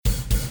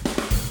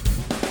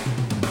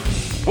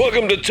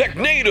Welcome to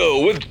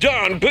Technado with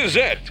Don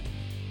Pizzette,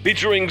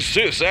 featuring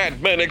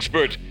sysadmin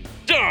expert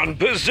Don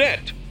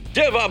Pizzette,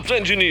 DevOps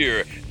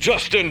engineer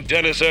Justin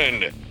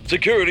Dennison,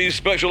 security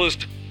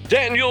specialist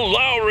Daniel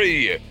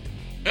Lowry,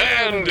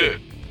 and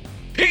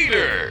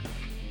Peter.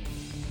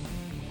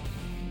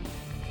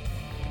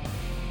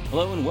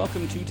 Hello and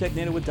welcome to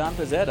Technado with Don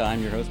Pizzette.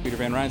 I'm your host, Peter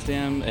Van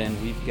Reinsdam, and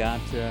we've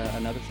got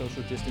another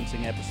social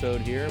distancing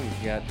episode here.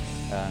 We've got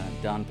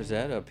Don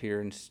Pizzette up here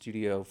in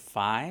Studio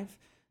 5.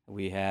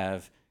 We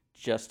have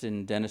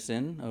Justin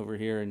Dennison over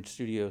here in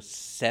Studio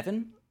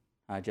 7.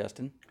 Hi,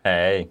 Justin.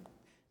 Hey.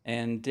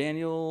 And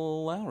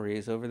Daniel Lowry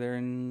is over there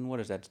in,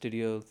 what is that,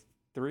 Studio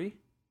 3?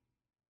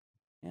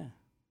 Yeah,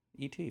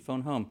 ET,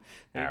 phone home.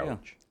 There you go.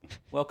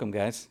 Welcome,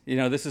 guys. You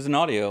know, this is an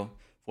audio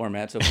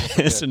format, so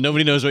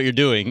nobody knows what you're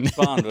doing.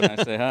 Respond when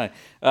I say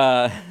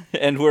hi.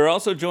 And we're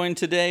also joined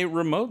today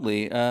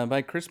remotely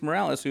by Chris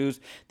Morales, who's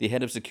the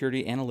head of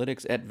security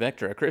analytics at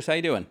Vectra. Chris, how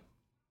you doing?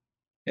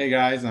 Hey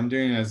guys, I'm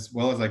doing as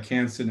well as I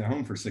can sitting at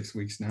home for 6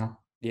 weeks now.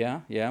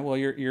 Yeah. Well,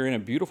 you're in a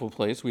beautiful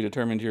place. We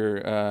determined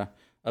you're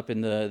up in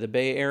the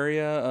Bay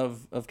Area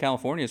of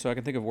California, so I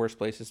can think of worse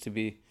places to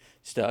be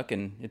stuck,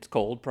 and it's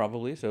cold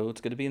probably, so it's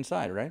good to be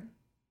inside, right?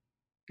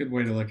 Good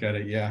way to look at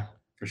it, yeah.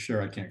 For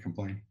sure, I can't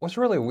complain. What's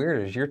really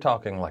weird is you're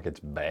talking like it's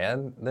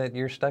bad that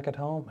you're stuck at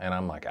home, and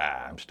I'm like,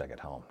 I'm stuck at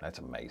home. That's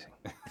amazing.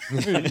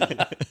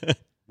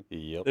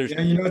 Yep.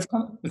 Yeah, you know,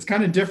 it's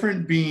kind of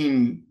different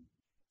being.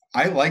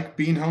 I like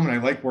being home and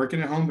I like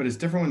working at home, but it's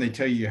different when they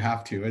tell you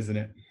have to, isn't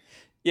it?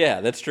 Yeah,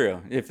 that's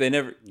true. If they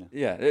never,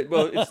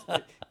 it's,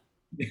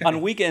 on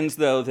weekends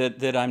though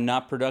that I'm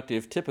not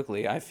productive.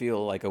 Typically, I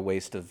feel like a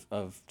waste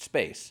of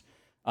space.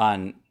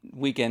 On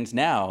weekends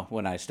now,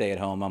 when I stay at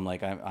home, I'm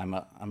like I'm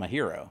a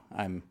hero.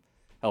 I'm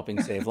helping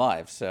save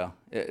lives. So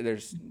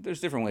there's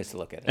different ways to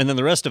look at it. And then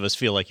the rest of us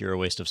feel like you're a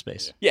waste of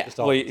space. Yeah,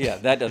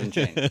 that doesn't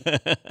change.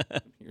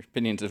 Your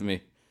opinions of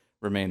me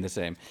remain the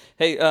same.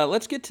 Hey,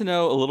 let's get to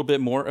know a little bit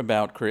more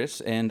about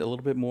Chris and a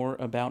little bit more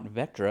about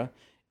Vectra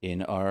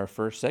in our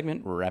first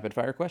segment, Rapid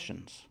Fire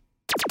Questions.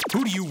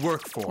 Who do you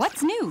work for?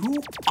 What's new? Who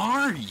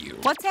are you?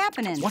 What's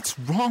happening? What's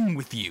wrong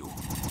with you?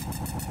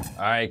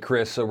 All right,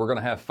 Chris, so we're going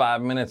to have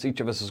 5 minutes. Each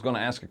of us is going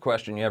to ask a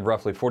question. You have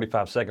roughly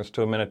 45 seconds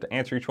to a minute to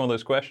answer each one of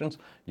those questions.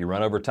 You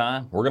run over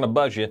time, we're going to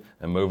buzz you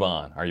and move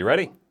on. Are you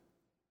ready?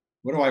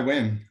 What do I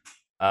win?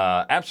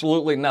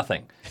 Absolutely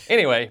nothing.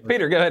 Anyway,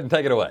 Peter, go ahead and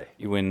take it away.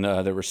 You win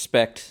the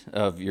respect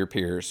of your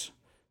peers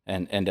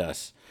and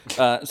us.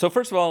 So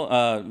first of all,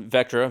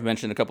 Vectra, I've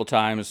mentioned a couple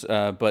times,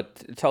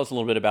 but tell us a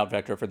little bit about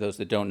Vectra for those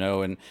that don't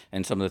know and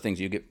some of the things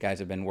you guys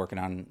have been working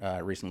on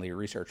recently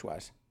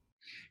research-wise.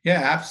 Yeah,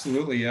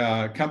 absolutely.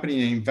 Company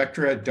named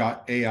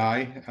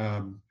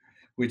Vectra.ai,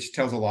 which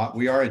tells a lot.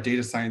 We are a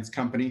data science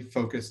company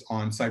focused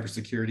on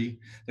cybersecurity.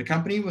 The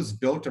company was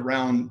built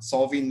around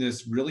solving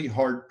this really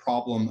hard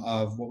problem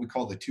of what we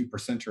call the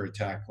 2%er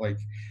attack. Like,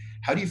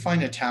 how do you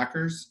find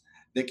attackers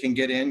that can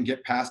get in,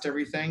 get past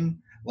everything,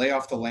 lay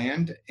off the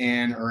land,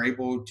 and are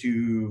able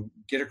to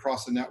get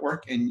across the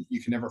network, and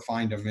you can never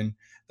find them? And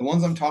the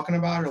ones I'm talking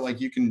about are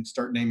like, you can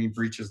start naming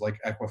breaches like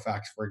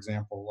Equifax, for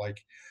example.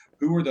 Like,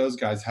 who are those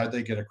guys? How did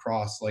they get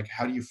across? Like,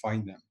 how do you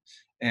find them?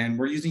 And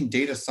we're using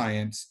data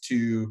science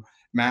to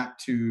map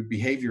to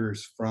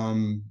behaviors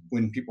from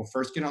when people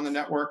first get on the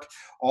network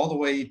all the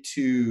way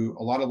to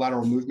a lot of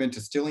lateral movement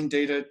to stealing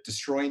data,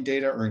 destroying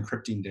data, or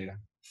encrypting data.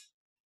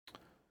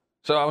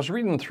 So I was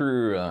reading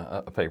through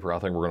a paper, I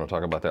think we're going to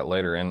talk about that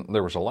later, and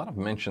there was a lot of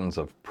mentions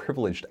of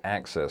privileged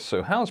access.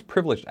 So how is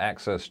privileged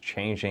access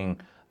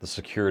changing the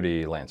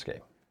security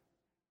landscape?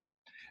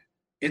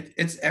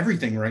 It's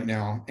everything right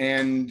now.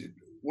 And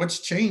what's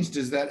changed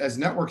is that as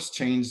networks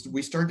changed,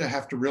 we started to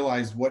have to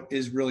realize what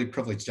is really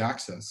privileged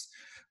access.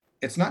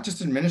 It's not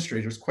just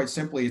administrators, quite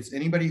simply, it's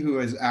anybody who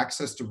has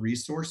access to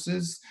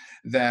resources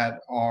that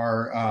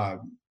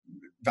are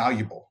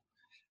valuable.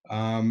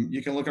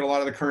 You can look at a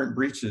lot of the current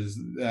breaches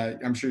that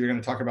I'm sure you're going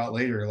to talk about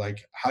later,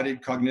 like how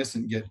did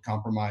Cognizant get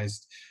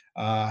compromised?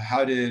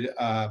 How did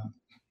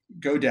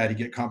GoDaddy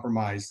get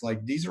compromised?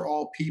 Like, these are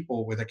all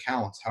people with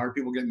accounts. How are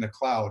people getting the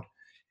cloud?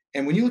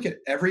 And when you look at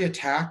every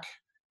attack,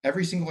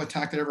 every single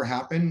attack that ever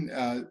happened,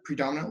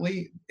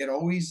 predominantly, it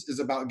always is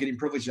about getting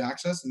privileged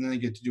access, and then they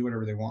get to do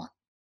whatever they want.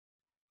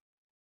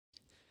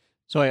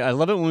 So I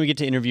love it when we get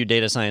to interview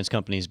data science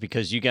companies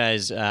because you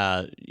guys,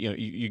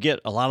 you get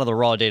a lot of the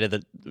raw data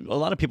that a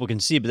lot of people can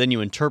see, but then you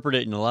interpret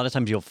it, and a lot of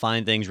times you'll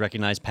find things,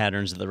 recognize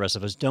patterns that the rest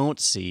of us don't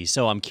see.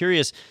 So I'm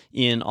curious,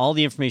 in all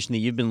the information that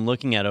you've been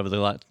looking at over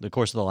the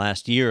course of the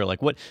last year,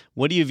 like what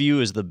do you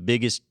view as the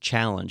biggest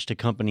challenge to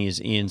companies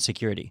in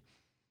security?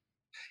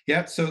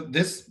 Yeah, so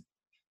this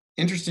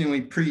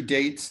interestingly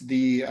predates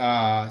the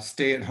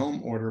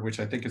stay-at-home order, which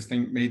I think has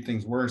made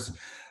things worse.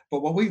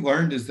 But what we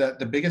learned is that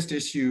the biggest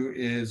issue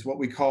is what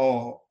we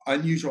call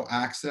unusual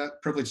access,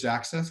 privileged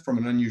access from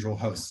an unusual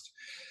host,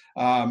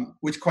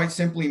 which quite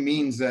simply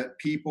means that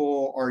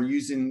people are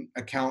using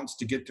accounts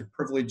to get to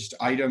privileged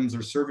items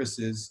or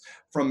services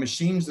from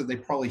machines that they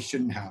probably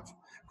shouldn't have.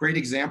 Great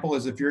example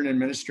is if you're an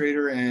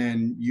administrator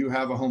and you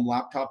have a home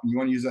laptop and you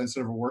want to use that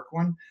instead of a work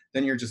one,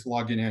 then you're just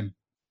logging in.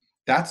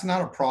 That's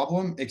not a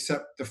problem,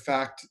 except the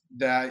fact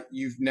that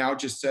you've now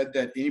just said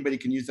that anybody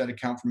can use that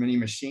account from any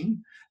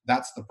machine.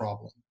 That's the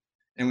problem.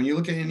 And when you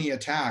look at any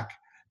attack,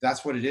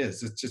 that's what it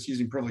is. It's just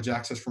using privileged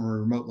access from a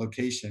remote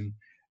location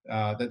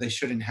that they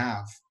shouldn't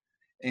have.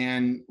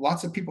 And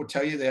lots of people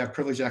tell you they have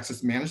privileged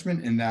access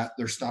management and that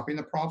they're stopping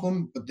the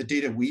problem. But the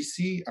data we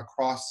see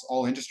across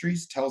all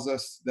industries tells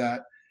us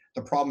that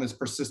the problem is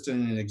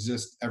persistent and it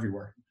exists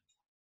everywhere.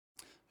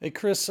 Hey,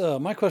 Chris,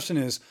 my question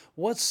is,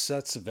 what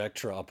sets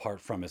Vectra apart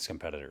from its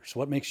competitors?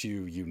 What makes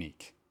you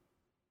unique?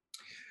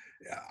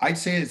 I'd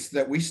say it's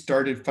that we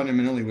started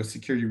fundamentally with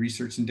security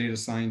research and data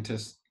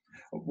scientists.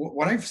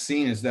 What I've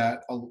seen is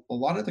that a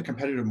lot of the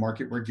competitive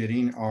market we're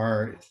getting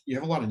are, you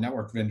have a lot of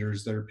network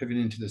vendors that are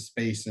pivoting into this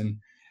space, and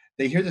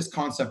they hear this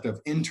concept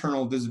of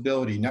internal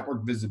visibility,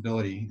 network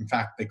visibility. In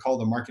fact, they call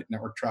the market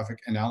network traffic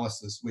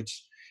analysis,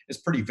 which is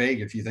pretty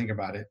vague if you think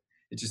about it.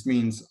 It just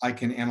means I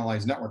can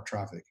analyze network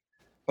traffic.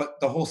 But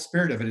the whole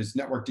spirit of it is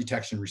network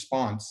detection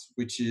response,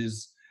 which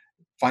is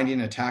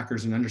finding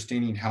attackers and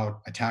understanding how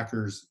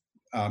attackers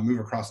move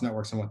across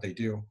networks and what they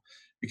do.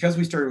 Because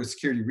we started with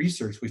security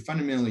research, we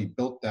fundamentally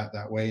built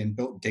that way and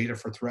built data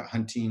for threat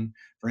hunting,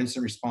 for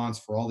instant response,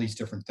 for all these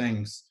different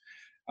things.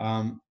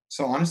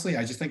 So honestly,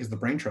 I just think it's the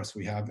brain trust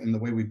we have and the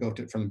way we built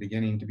it from the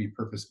beginning to be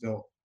purpose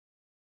built.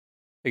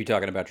 Are you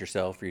talking about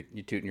yourself? Are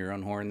you tooting your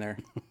own horn there?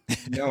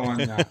 No,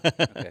 I'm not.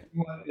 Okay.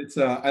 Well, it's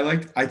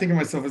I think of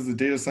myself as a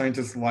data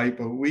scientist light,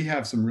 but we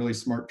have some really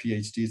smart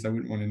PhDs. I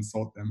wouldn't want to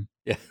insult them.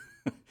 Yeah.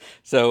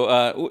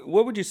 So,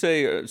 what would you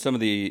say some of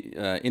the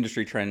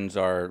industry trends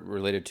are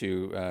related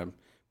to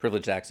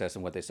privileged access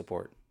and what they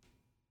support?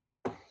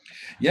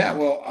 Yeah,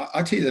 well,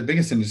 I'll tell you the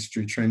biggest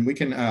industry trend. We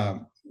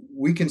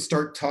can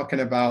start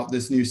talking about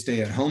this new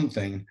stay-at-home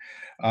thing.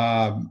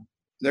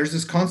 There's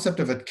this concept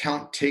of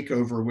account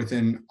takeover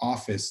within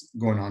Office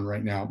going on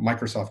right now,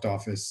 Microsoft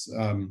Office,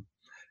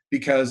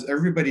 because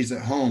everybody's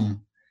at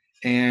home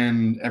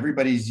and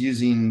everybody's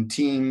using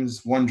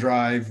Teams,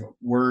 OneDrive,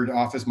 Word,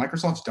 Office.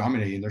 Microsoft's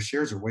dominating. Their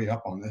shares are way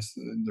up on this,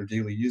 their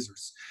daily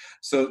users.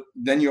 So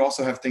then you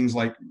also have things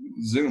like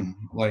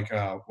Zoom, like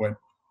what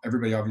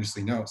everybody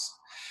obviously knows.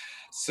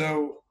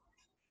 So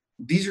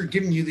these are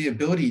giving you the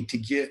ability to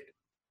get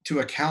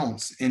to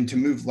accounts and to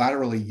move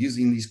laterally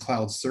using these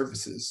cloud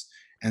services.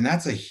 And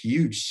that's a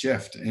huge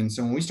shift. And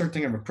so when we start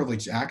thinking of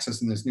privileged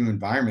access in this new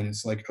environment,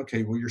 it's like,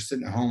 okay, well, you're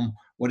sitting at home.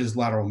 What is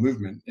lateral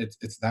movement? It's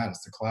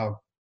the cloud.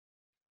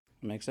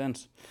 Makes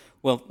sense.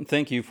 Well,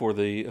 thank you for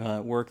the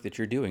work that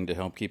you're doing to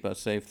help keep us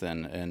safe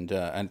then. And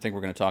I think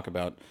we're going to talk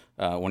about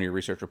one of your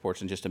research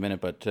reports in just a minute.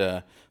 But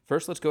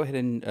first, let's go ahead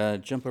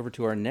and jump over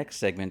to our next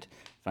segment,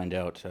 find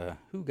out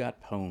who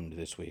got pwned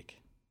this week.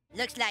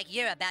 Looks like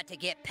you're about to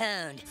get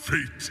pwned.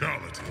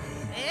 Fatality.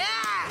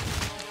 Yeah!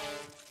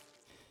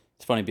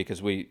 It's funny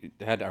because we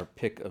had our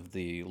pick of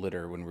the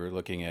litter when we were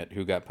looking at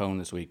who got pwned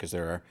this week, because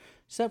there are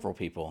several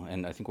people,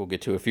 and I think we'll get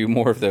to a few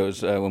more of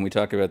those when we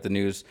talk about the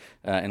news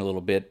in a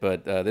little bit,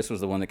 but this was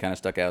the one that kind of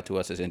stuck out to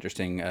us as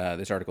interesting.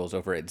 This article is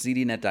over at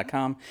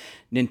zdnet.com.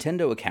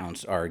 Nintendo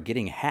accounts are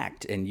getting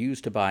hacked and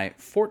used to buy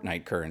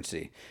Fortnite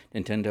currency.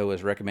 Nintendo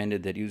has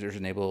recommended that users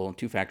enable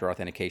two-factor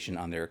authentication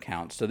on their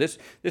accounts. So this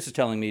is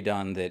telling me,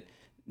 Don, that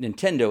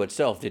Nintendo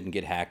itself didn't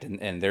get hacked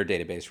and their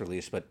database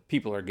released, but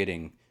people are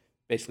getting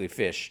basically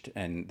phished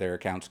and their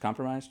accounts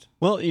compromised?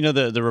 Well,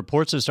 the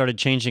reports have started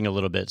changing a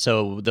little bit.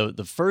 So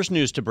the first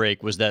news to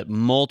break was that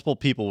multiple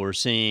people were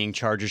seeing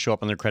charges show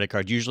up on their credit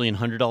card, usually in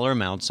 $100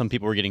 amounts. Some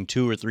people were getting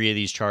 2 or 3 of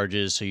these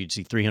charges, so you'd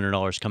see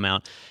 $300 come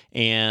out.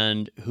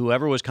 And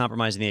whoever was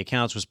compromising the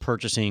accounts was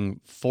purchasing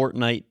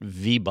Fortnite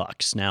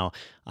V-Bucks. Now,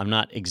 I'm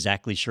not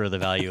exactly sure of the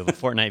value of a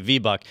Fortnite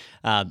V-Buck,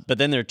 but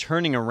then they're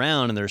turning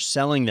around and they're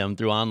selling them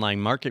through online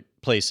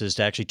marketplaces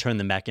to actually turn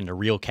them back into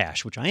real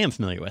cash, which I am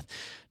familiar with.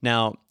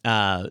 Now,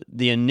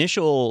 the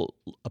initial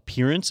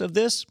appearance of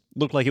this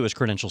looked like it was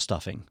credential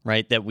stuffing,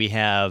 right? That we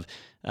have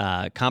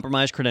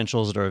compromised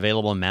credentials that are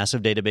available in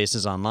massive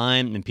databases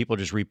online, and people are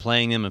just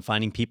replaying them and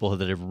finding people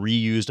that have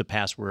reused a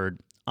password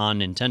on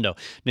Nintendo.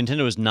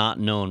 Nintendo is not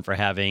known for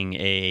having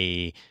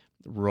a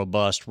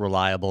robust,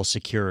 reliable,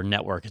 secure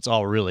network. It's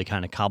all really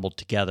kind of cobbled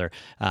together.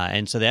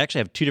 And so they actually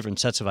have 2 different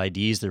sets of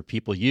IDs that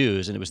people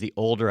use, and it was the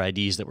older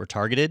IDs that were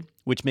targeted,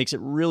 which makes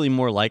it really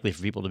more likely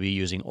for people to be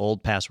using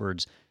old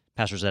passwords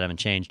that haven't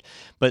changed.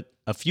 But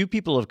a few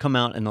people have come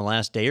out in the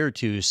last day or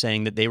two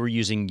saying that they were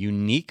using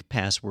unique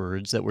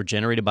passwords that were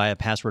generated by a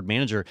password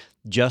manager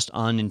just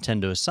on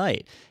Nintendo's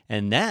site.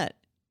 And that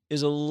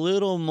is a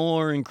little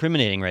more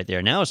incriminating right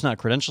there. Now it's not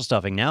credential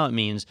stuffing. Now it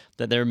means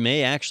that there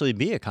may actually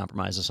be a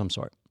compromise of some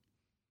sort.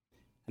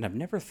 And I've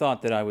never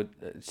thought that I would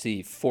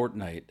see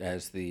Fortnite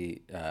as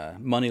the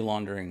money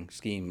laundering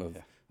scheme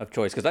of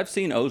choice, because I've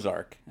seen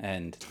Ozark,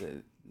 and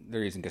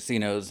they're using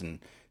casinos and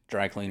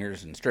dry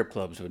cleaners and strip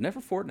clubs, but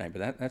never Fortnite.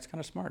 But that's kind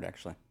of smart,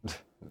 actually.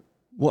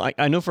 Well,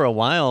 I know for a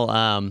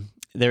while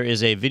there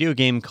is a video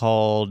game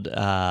called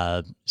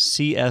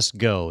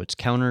CSGO. It's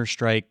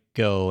Counter-Strike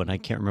Go, and I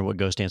can't remember what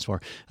Go stands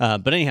for.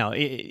 But anyhow,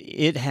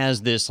 it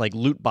has this like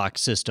loot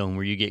box system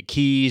where you get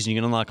keys and you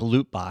can unlock a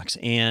loot box.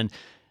 And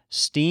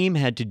Steam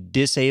had to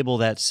disable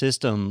that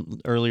system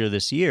earlier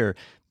this year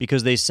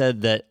because they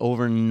said that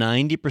over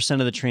 90%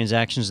 of the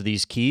transactions of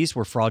these keys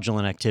were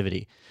fraudulent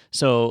activity.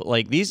 So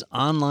like these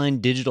online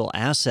digital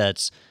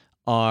assets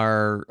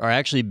are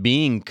actually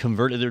being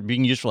converted. They're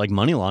being used for like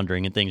money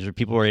laundering and things where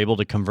people are able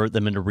to convert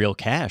them into real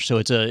cash. So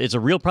it's a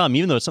real problem,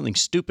 even though it's something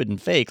stupid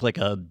and fake, like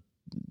a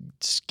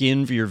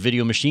skin for your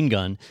video machine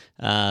gun.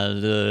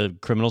 The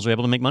criminals are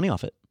able to make money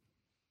off it.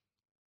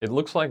 It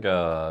looks like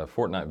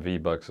Fortnite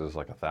V-Bucks is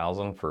like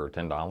 $1,000 for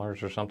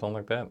 $10 or something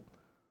like that.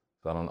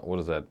 So I don't know, what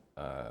is that?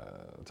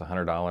 It's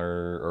 $100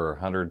 or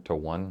 100 to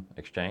 1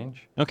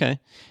 exchange. Okay.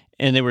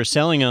 And they were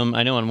selling them,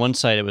 I know on one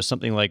site it was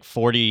something like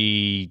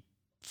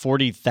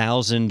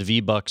 40,000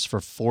 V-Bucks for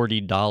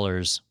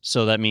 $40.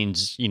 So that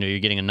means, you're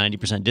getting a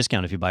 90%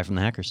 discount if you buy from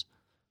the hackers.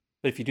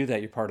 But if you do that,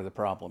 you're part of the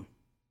problem.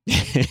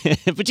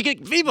 But you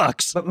get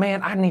V-Bucks. But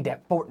man, I need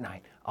that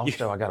Fortnite.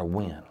 Also, I got to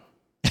win.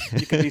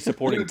 You could be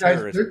supporting Guys,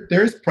 terrorism.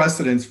 there's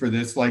precedence for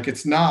this. Like,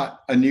 it's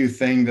not a new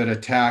thing that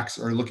attacks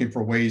are looking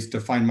for ways to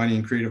find money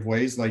in creative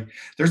ways. Like,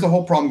 there's a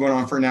whole problem going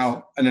on for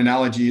now, an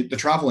analogy, the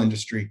travel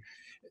industry.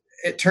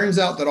 It turns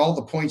out that all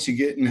the points you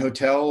get in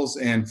hotels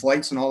and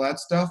flights and all that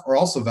stuff are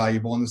also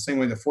valuable in the same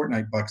way that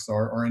Fortnite bucks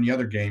are, or any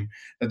other game,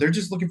 that they're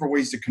just looking for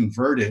ways to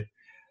convert it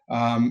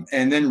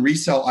and then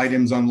resell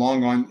items on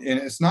and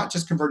it's not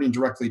just converting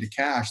directly to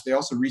cash. They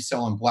also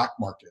resell on black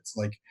markets.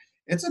 Like,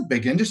 it's a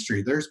big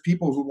industry. There's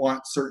people who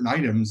want certain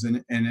items.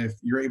 And if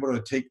you're able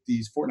to take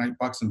these Fortnite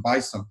bucks and buy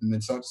something,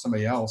 then sell it to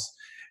somebody else,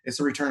 it's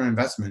a return on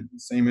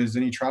investment, same as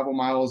any travel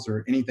miles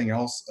or anything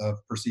else of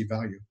perceived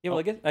value. Yeah,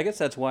 well, I guess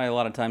that's why a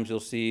lot of times you'll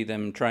see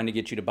them trying to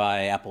get you to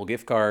buy Apple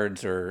gift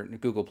cards or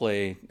Google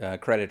Play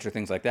credits or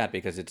things like that,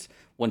 because it's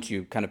once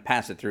you kind of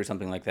pass it through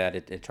something like that,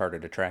 it's harder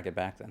to track it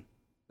back then.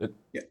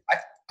 Yeah,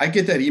 I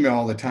get that email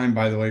all the time,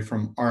 by the way,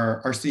 from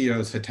our CEO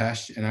is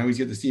Hitesh, and I always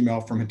get this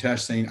email from Hitesh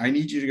saying, I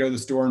need you to go to the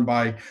store and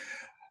buy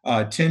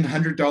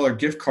 $100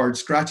 gift cards,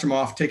 scratch them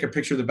off, take a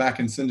picture of the back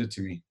and send it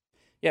to me.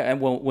 Yeah, and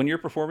well, when your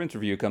performance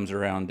review comes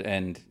around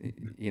and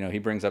he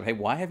brings up, hey,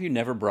 why have you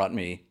never brought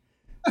me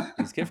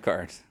these gift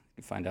cards?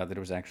 You find out that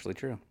it was actually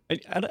true.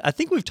 I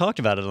think we've talked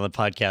about it on the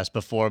podcast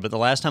before, but the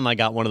last time I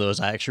got one of those,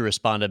 I actually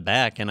responded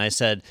back and I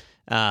said,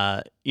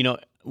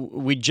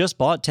 we just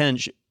bought 10.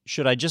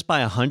 Should I just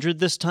buy 100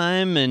 this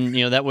time? And,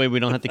 that way we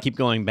don't have to keep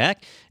going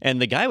back. And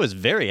the guy was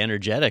very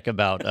energetic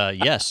about,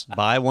 yes,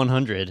 buy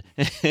 100.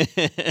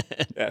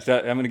 Yeah, so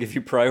I'm going to give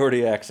you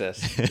priority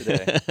access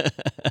today.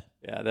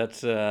 Yeah,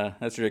 that's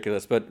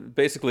ridiculous. But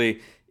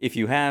basically, if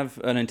you have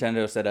a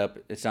Nintendo set up,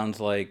 it sounds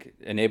like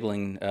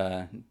enabling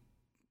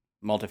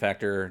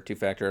multi-factor,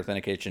 two-factor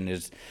authentication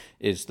is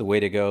the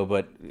way to go.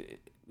 But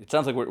it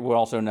sounds like we're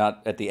also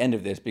not at the end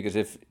of this, because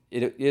if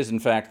it is in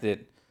fact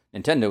that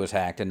Nintendo is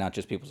hacked and not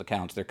just people's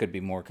accounts, there could be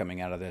more coming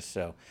out of this.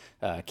 So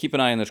keep an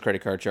eye on those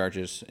credit card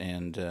charges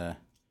and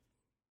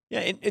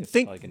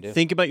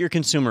think about your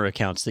consumer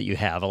accounts that you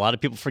have. A lot of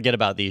people forget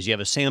about these. You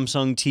have a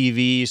Samsung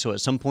TV, so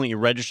at some point you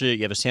register it,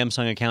 you have a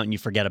Samsung account, and you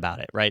forget about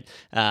it, right?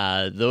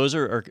 Those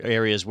are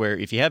areas where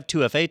if you have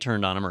 2FA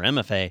turned on them or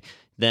MFA,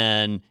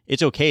 then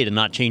it's okay to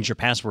not change your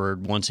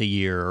password once a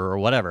year or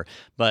whatever.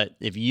 But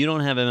if you don't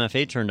have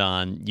MFA turned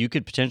on, you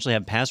could potentially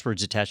have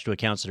passwords attached to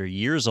accounts that are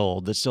years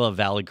old that still have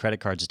valid credit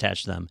cards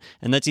attached to them.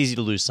 And that's easy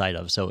to lose sight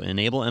of. So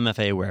enable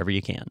MFA wherever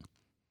you can.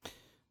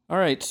 All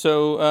right.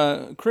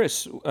 So,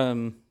 Chris,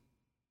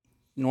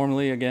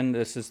 normally, again,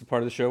 this is the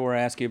part of the show where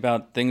I ask you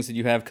about things that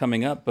you have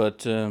coming up,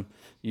 but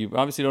you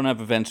obviously don't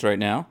have events right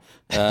now.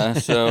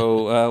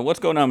 So what's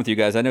going on with you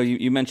guys? I know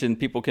you mentioned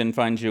people can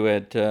find you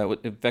at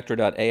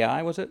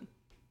Vectra.ai, was it?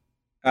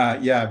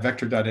 Yeah,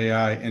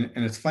 Vectra.ai. And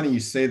it's funny you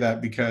say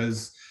that,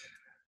 because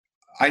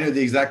I know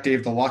the exact day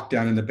of the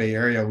lockdown in the Bay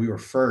Area. We were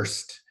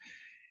first.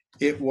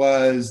 It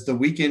was the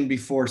weekend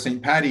before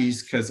St.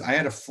 Paddy's, because I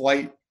had a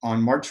flight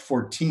on March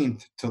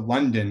 14th to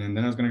London, and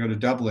then I was going to go to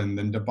Dublin,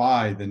 then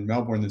Dubai, then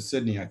Melbourne, then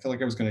Sydney. I feel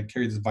like I was going to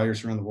carry this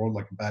virus around the world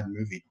like a bad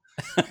movie.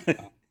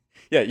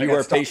 Yeah, you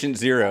are patient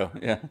zero.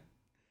 Yeah.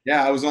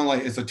 Yeah, I was on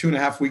it's a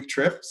 2.5-week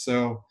trip.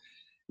 So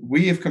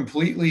we have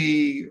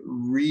completely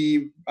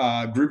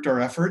regrouped our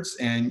efforts.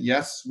 And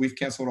yes, we've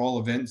canceled all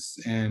events,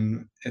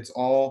 and it's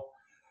all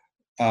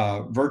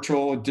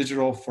virtual,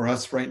 digital for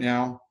us right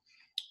now,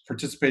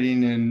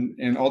 participating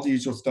in all the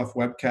usual stuff,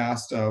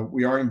 webcast.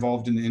 We are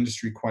involved in the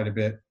industry quite a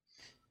bit.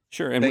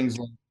 Sure. And things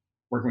like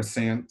working with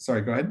Sam.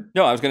 Sorry, go ahead.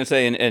 No, I was going to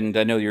say, and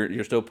I know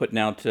you're still putting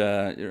out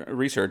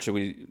research. So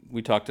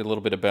we talked a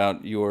little bit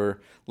about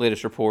your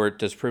latest report.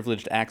 Does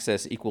privileged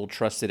access equal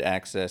trusted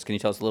access? Can you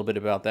tell us a little bit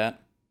about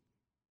that?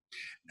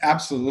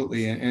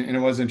 Absolutely, and it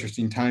was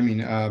interesting timing.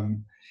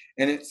 And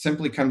it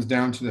simply comes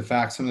down to the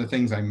fact, some of the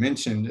things I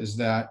mentioned is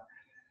that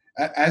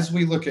as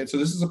we look at, so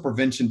this is a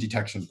prevention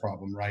detection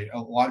problem, right? A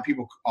lot of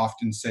people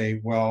often say,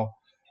 well,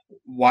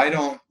 why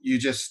don't you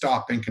just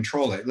stop and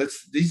control it?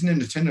 These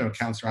Nintendo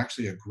accounts are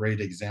actually a great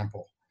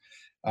example.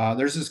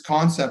 There's this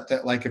concept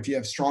that like if you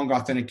have strong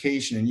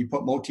authentication and you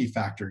put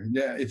multi-factor,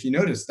 yeah, if you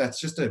notice, that's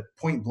just a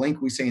point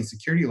blank we say in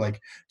security,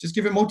 like just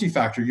give it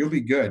multi-factor, you'll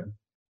be good.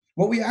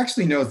 What we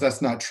actually know is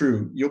that's not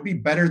true. You'll be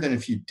better than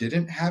if you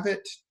didn't have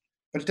it,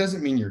 but it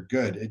doesn't mean you're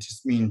good. It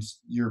just means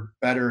you're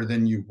better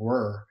than you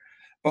were.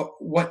 But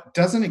what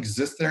doesn't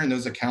exist there in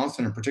those accounts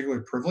and in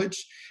particular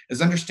privilege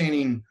is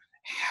understanding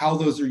how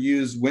those are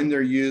used, when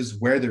they're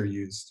used, where they're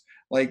used.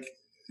 Like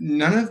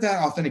none of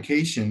that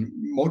authentication,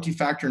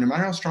 multi-factor, no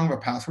matter how strong of a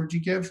password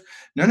you give,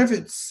 none of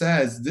it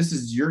says this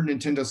is your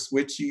Nintendo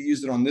Switch. You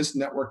use it on this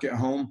network at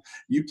home.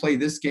 You play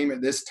this game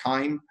at this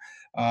time.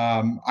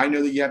 I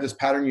know that you have this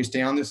pattern. You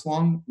stay on this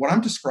long. What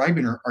I'm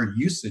describing are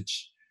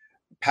usage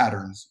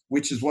patterns,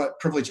 which is what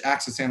privileged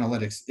access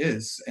analytics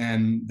is.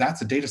 And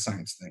that's a data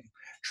science thing.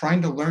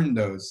 Trying to learn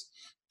those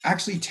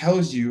actually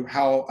tells you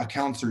how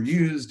accounts are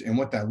used and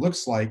what that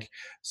looks like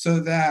so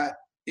that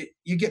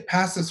you get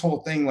past this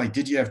whole thing like,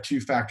 did you have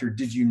two-factor?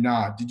 Did you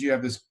not? Did you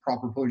have this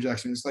proper privilege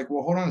action? It's like,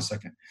 well, hold on a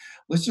second.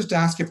 Let's just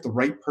ask if the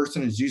right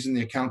person is using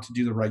the account to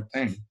do the right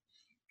thing,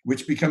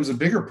 which becomes a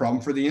bigger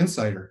problem for the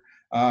insider.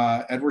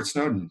 Edward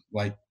Snowden,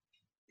 like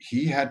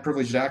he had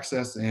privileged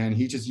access and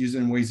he just used it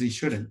in ways he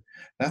shouldn't.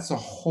 That's a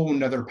whole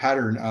nother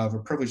pattern of a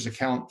privileged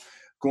account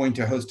going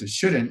to a host it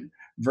shouldn't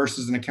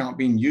versus an account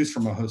being used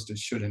from a host it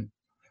shouldn't.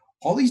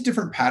 All these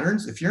different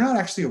patterns, if you're not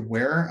actually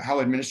aware how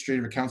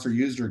administrative accounts are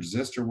used or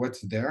exist or what's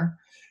there,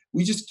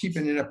 we just keep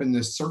ending up in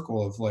this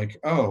circle of like,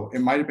 oh,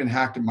 it might have been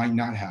hacked, it might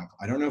not have.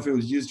 I don't know if it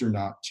was used or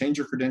not. Change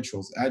your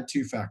credentials, add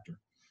two-factor.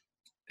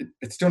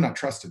 It's still not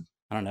trusted.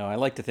 I don't know. I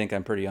like to think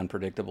I'm pretty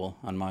unpredictable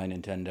on my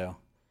Nintendo.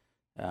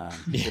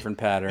 Different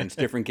patterns,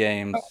 different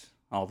games,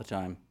 all the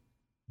time.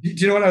 Do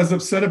you know what? I was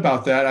upset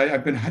about that.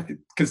 I've been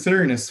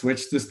considering a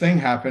Switch. This thing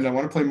happened. I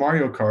want to play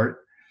Mario Kart.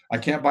 I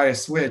can't buy a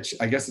Switch.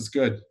 I guess it's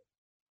good.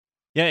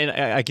 Yeah,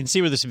 and I can see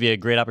where this would be a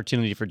great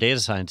opportunity for data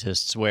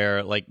scientists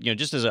where, like,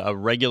 just as a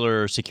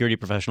regular security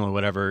professional or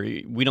whatever,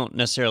 we don't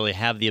necessarily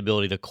have the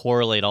ability to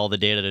correlate all the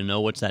data to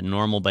know what's that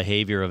normal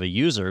behavior of a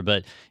user.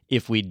 But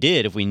if we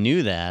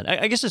knew that,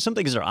 I guess there's some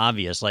things that are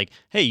obvious, like,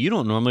 hey, you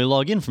don't normally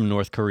log in from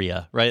North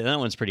Korea, right? And that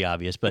one's pretty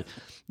obvious. But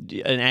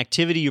an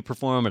activity you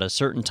perform at a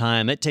certain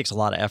time, it takes a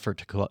lot of effort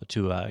to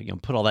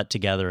put all that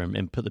together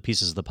and put the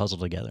pieces of the puzzle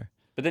together.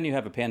 But then you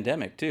have a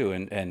pandemic, too,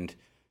 and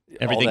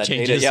everything all that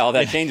changes. Data, all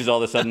that changes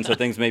all of a sudden, so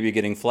things may be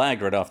getting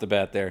flagged right off the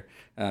bat there.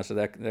 So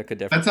that could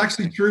definitely. That's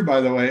actually true, by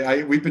the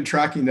way. We've been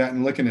tracking that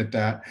and looking at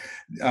that.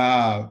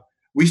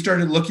 We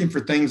started looking for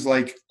things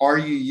like, are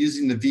you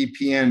using the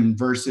VPN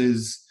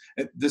versus,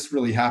 this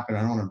really happened.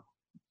 I don't want to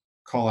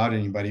call out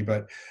anybody,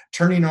 but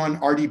turning on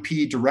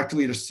RDP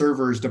directly to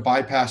servers to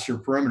bypass your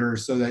perimeter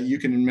so that you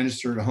can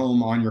administer at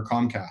home on your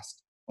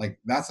Comcast. Like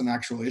that's an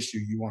actual issue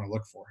you want to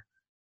look for.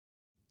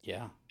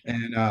 Yeah.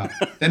 And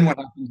then what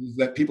happens is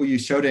that people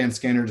use Shodan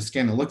Scanner to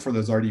scan and look for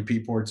those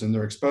RDP ports, and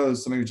they're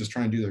exposed. Somebody was just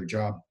trying to do their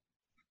job.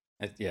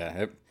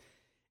 Yeah,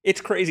 it's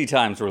crazy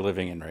times we're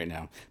living in right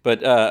now.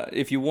 But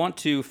if you want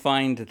to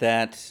find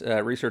that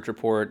research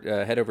report,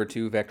 head over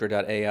to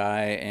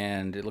Vectra.ai,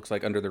 and it looks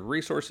like under the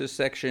resources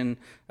section,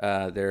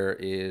 there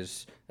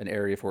is an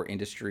area for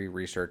industry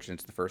research, and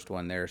it's the first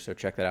one there, so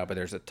check that out. But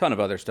there's a ton of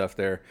other stuff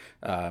there,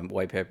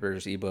 white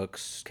papers,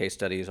 ebooks, case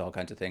studies, all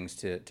kinds of things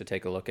to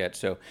take a look at.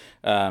 So,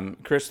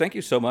 Chris, thank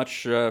you so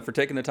much for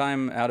taking the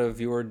time out of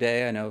your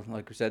day. I know,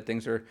 like we said,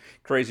 things are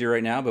crazy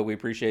right now, but we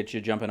appreciate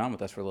you jumping on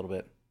with us for a little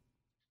bit.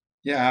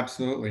 Yeah,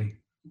 absolutely.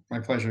 My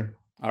pleasure.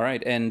 All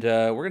right, and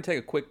we're going to take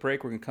a quick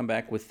break. We're going to come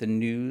back with the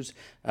news.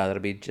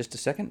 That'll be just a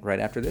second, right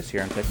after this,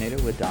 here on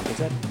TechNado with Don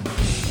Pizzette.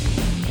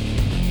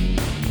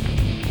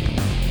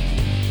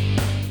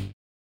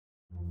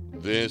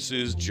 This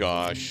is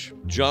Josh.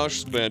 Josh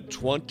spent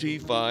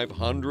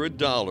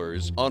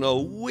 $2,500 on a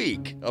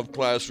week of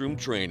classroom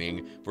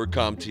training for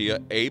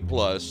CompTIA A+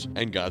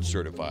 and got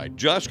certified.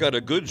 Josh got a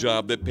good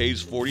job that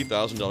pays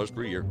 $40,000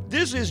 per year.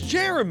 This is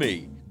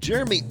Jeremy.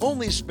 Jeremy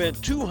only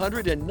spent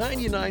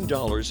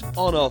 $299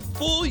 on a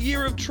full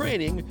year of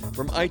training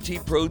from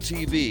IT Pro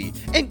TV,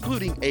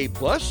 including A+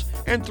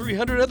 and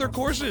 300 other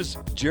courses.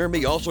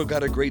 Jeremy also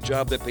got a great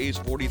job that pays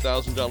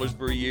 $40,000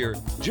 per year.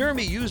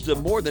 Jeremy used the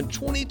more than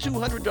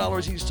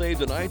 $2,200 he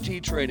saved on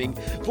IT training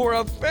for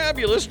a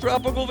fabulous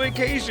tropical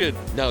vacation.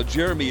 Now,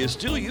 Jeremy is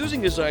still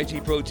using his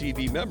IT Pro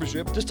TV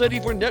membership to study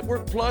for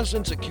Network Plus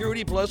and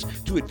Security Plus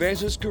to advance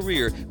his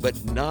career, but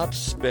not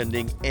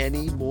spending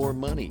any more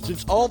money,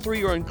 since all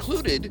three are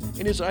included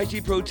in his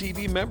IT Pro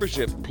TV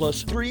membership,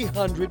 plus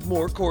 300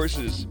 more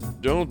courses.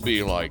 Don't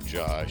be like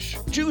Josh.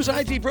 Choose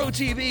IT Pro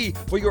TV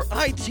for your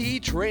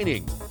IT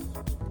training.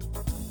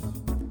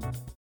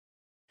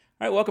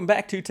 All right, welcome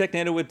back to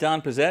TechNado with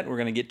Don Pizzette. We're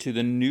going to get to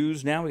the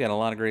news now. We got a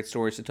lot of great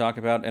stories to talk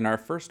about, and our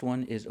first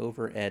one is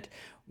over at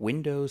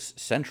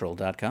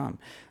WindowsCentral.com.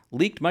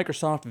 Leaked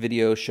Microsoft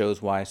video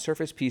shows why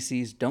Surface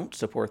PCs don't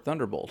support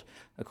Thunderbolt.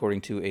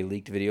 According to a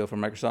leaked video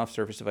from Microsoft,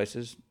 Surface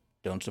devices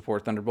don't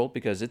support Thunderbolt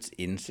because it's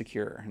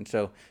insecure. And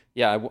so,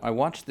 yeah, I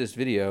watched this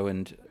video,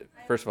 and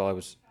first of all, I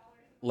was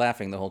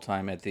laughing the whole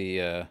time at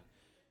the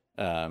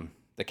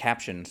the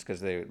captions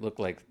because they looked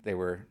like they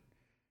were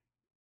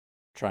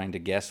trying to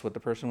guess what the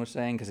person was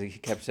saying because he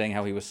kept saying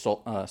how he was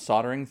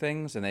soldering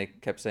things, and they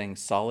kept saying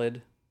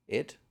solid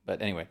it.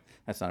 But anyway,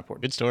 that's not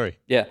important. Good story.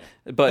 Yeah,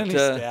 but And he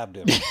stabbed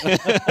him.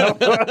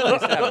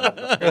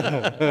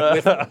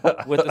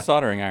 with the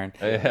soldering iron.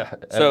 Yeah.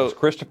 So- So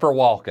Christopher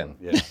Walken.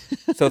 Yeah.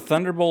 So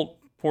Thunderbolt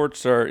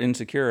ports are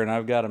insecure, and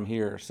I've got them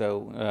here.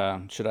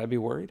 So should I be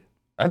worried?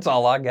 That's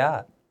all I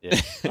got. Yeah.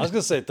 I was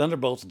gonna say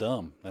Thunderbolt's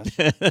dumb. That's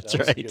That's that was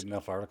right. a good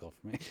enough article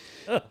for me.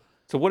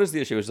 So what is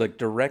the issue? Is it like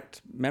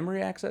direct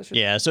memory access?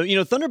 Yeah, so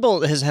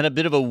Thunderbolt has had a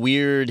bit of a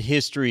weird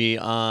history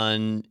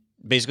on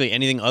basically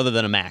anything other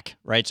than a Mac,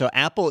 right? So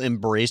Apple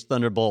embraced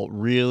Thunderbolt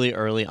really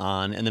early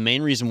on, and the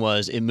main reason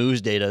was it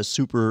moves data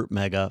super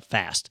mega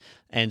fast.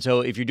 And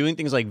so if you're doing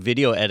things like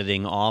video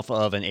editing off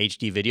of an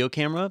HD video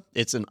camera,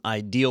 it's an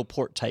ideal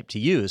port type to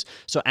use.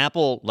 So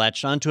Apple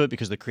latched onto it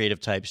because the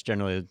creative types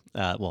generally,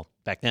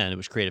 back then it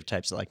was creative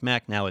types that like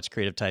Mac. Now it's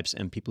creative types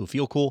and people who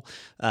feel cool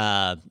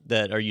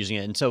that are using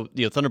it. And so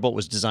Thunderbolt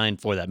was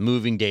designed for that,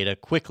 moving data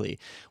quickly.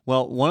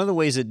 Well, one of the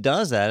ways it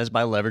does that is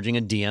by leveraging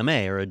a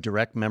DMA, or a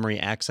direct memory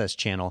access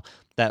channel,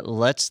 that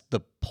lets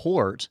the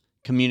port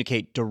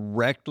communicate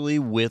directly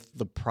with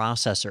the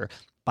processor,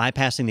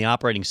 bypassing the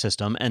operating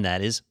system, and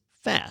that is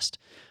fast.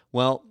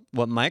 Well,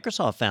 what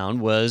Microsoft found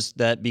was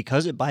that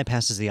because it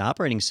bypasses the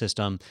operating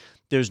system,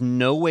 there's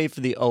no way for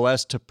the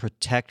OS to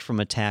protect from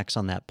attacks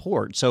on that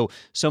port. So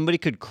somebody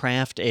could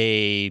craft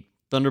a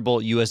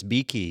Thunderbolt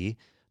USB key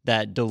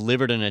that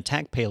delivered an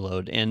attack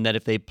payload, and that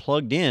if they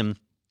plugged in,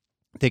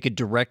 they could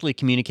directly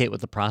communicate with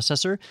the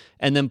processor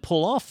and then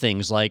pull off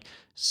things like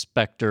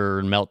Spectre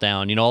and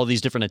Meltdown, all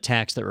these different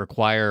attacks that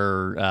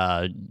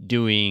require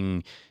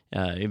doing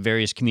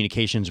various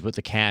communications with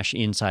the cache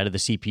inside of the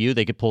CPU.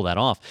 They could pull that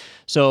off.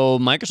 So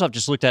Microsoft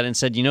just looked at it and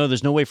said,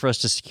 there's no way for us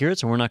to secure it,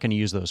 so we're not going to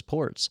use those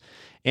ports.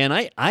 And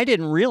I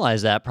didn't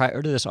realize that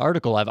prior to this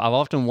article. I've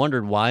often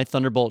wondered why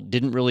Thunderbolt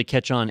didn't really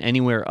catch on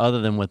anywhere other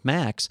than with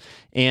Macs.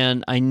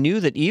 And I knew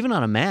that even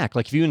on a Mac,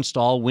 like if you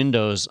install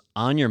Windows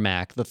on your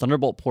Mac, the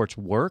Thunderbolt ports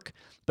work,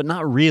 but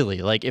not really.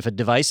 Like if a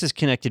device is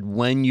connected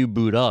when you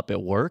boot up,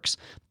 it works.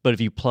 But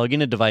if you plug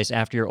in a device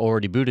after you're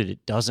already booted,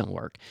 it doesn't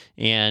work.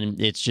 And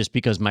it's just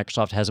because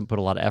Microsoft hasn't put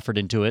a lot of effort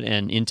into it,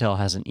 and Intel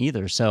hasn't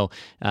either. So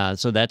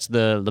that's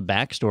the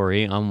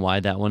backstory on why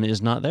that one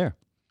is not there.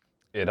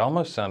 It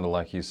almost sounded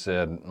like you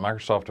said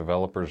Microsoft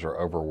developers are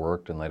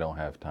overworked and they don't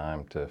have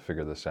time to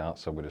figure this out,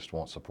 so we just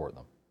won't support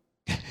them.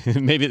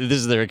 Maybe this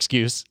is their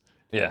excuse.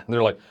 Yeah,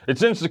 they're like,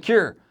 it's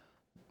insecure.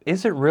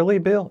 Is it really,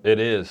 Bill? It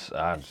is.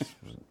 I'm just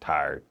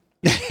tired.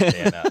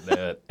 Can't not do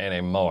it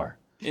anymore.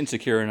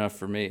 Insecure enough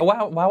for me.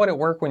 Why would it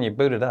work when you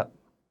boot it up?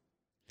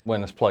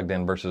 When it's plugged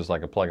in versus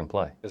like a plug and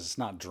play? Because it's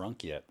not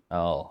drunk yet.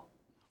 Oh.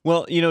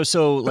 Well,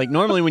 so like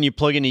normally when you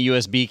plug in a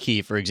USB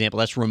key, for example,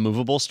 that's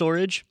removable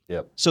storage.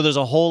 Yep. So there's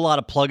a whole lot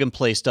of plug and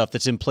play stuff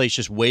that's in place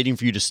just waiting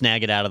for you to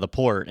snag it out of the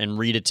port and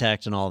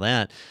redetect and all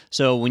that.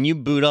 So when you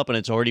boot up and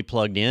it's already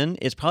plugged in,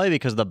 it's probably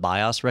because the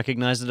BIOS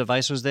recognized the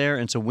device was there,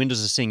 and so Windows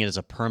is seeing it as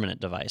a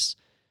permanent device.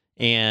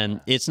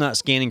 And it's not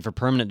scanning for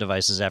permanent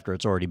devices after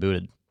it's already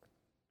booted.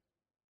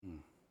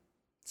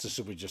 So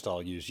should we just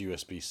all use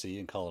USB-C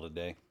and call it a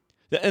day?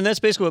 And that's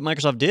basically what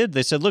Microsoft did.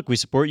 They said, look, we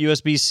support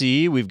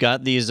USB-C. We've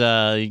got these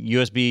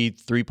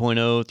USB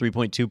 3.0,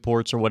 3.2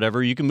 ports or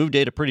whatever. You can move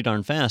data pretty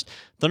darn fast.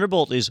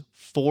 Thunderbolt is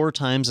 4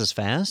 times as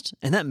fast,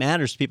 and that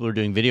matters to people who are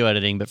doing video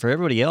editing. But for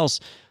everybody else,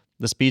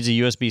 the speeds of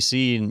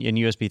USB-C and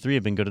USB 3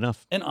 have been good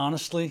enough. And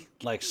honestly,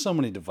 like so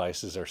many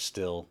devices are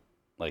still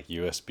like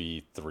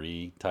USB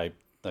 3 type.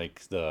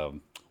 Like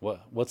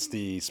what's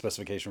the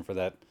specification for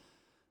that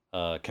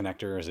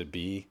connector? Is it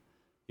B?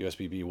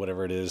 USB B,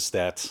 whatever it is,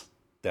 that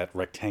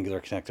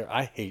rectangular connector.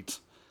 I hate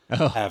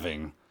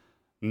having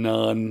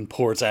none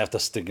ports. I have to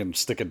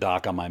stick a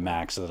dock on my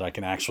Mac so that I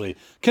can actually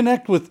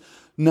connect with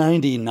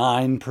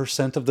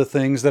 99% of the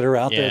things that are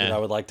out there that I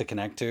would like to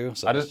connect to.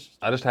 So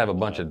I just have a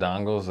bunch of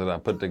dongles that I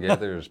put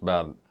together. It's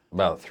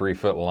about 3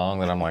 foot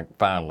long that I'm like,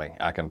 finally,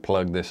 I can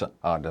plug this.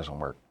 Oh, it doesn't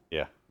work.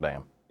 Yeah.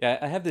 Damn. Yeah,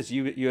 I have this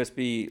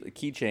USB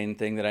keychain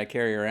thing that I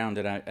carry around,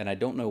 and I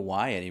don't know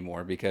why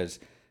anymore, because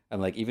I'm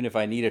like, even if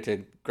I needed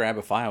to grab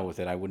a file with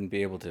it, I wouldn't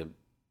be able to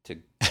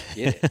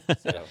get it.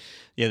 So.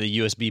 Yeah, the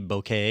USB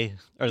bouquet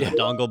or the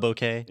dongle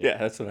bouquet. Yeah,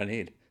 that's what I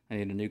need. I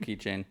need a new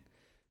keychain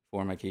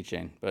for my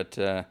keychain. But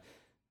so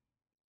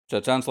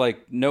it sounds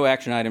like no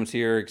action items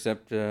here,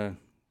 except they're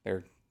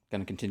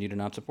going to continue to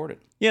not support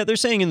it. Yeah, they're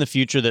saying in the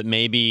future that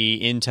maybe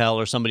Intel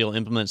or somebody will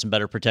implement some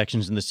better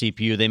protections in the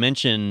CPU. They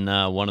mention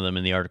one of them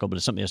in the article, but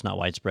it's something that's not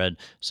widespread.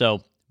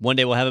 So one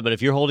day we'll have it, but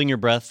if you're holding your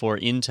breath for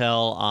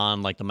Intel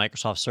on like the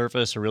Microsoft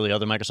Surface or really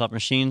other Microsoft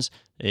machines,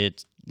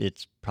 it's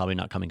probably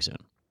not coming soon.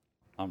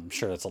 I'm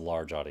sure that's a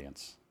large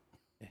audience.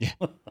 Yeah,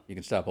 you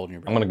can stop holding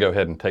your breath. I'm going to go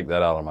ahead and take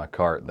that out of my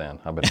cart then.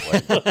 I've been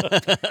waiting.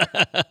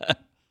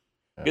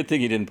 Good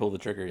thing you didn't pull the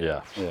trigger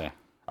yet. Yeah.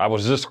 I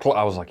was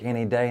I was like,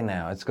 any day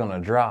now, it's going to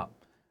drop.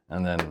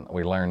 And then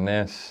we learned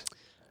this.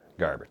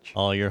 Garbage.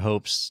 All your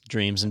hopes,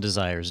 dreams, and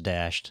desires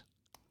dashed.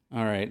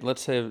 All right,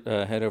 let's head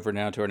over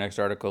now to our next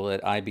article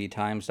at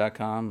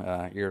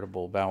ibtimes.com,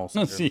 irritable bowel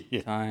syndrome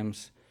Yeah.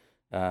 times.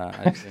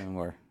 I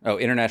assume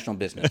international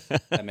business.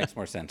 That makes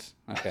more sense.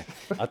 Okay.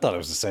 I thought it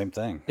was the same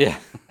thing. Yeah.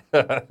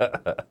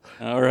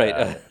 All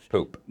right.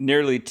 Poop.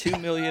 Nearly 2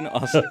 million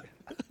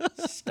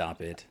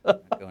Stop it.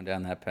 Going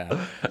down that path.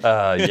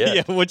 Yeah.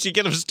 Yeah, once you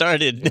get them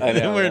started, I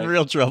know, we're in right?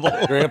 real trouble.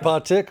 Grandpa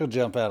Tick will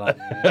jump out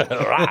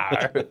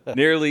on you.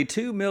 Nearly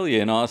 2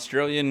 million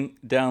Australians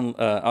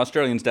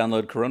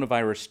download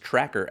coronavirus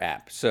tracker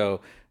app.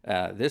 So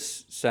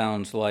this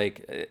sounds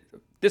like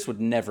this would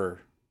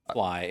never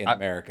fly in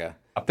America.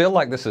 I feel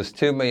like this is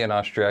 2 million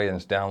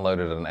Australians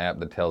downloaded an app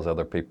that tells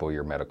other people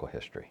your medical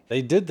history.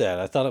 They did that.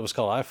 I thought it was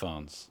called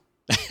iPhones.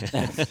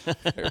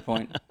 Fair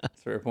point.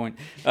 Fair point.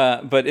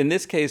 But in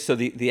this case, so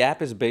the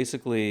app is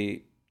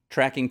basically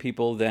tracking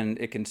people. Then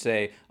it can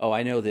say, oh,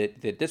 I know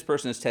that this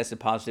person has tested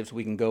positive, so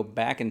we can go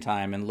back in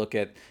time and look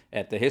at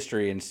the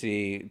history and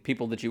see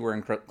people that you were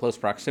in close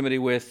proximity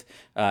with.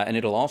 And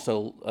it'll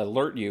also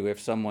alert you if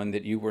someone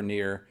that you were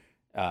near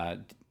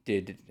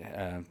did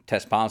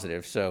test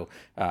positive. So,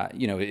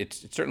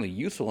 it's certainly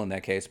useful in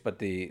that case, but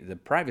the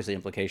privacy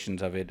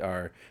implications of it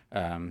are,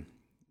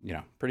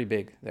 pretty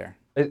big there.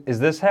 Is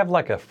this have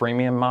like a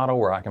freemium model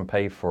where I can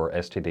pay for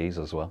STDs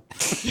as well?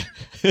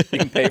 You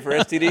can pay for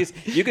STDs.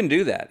 You can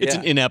do that. It's yeah.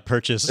 an in-app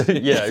purchase.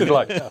 Yeah, it's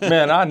like,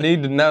 man, I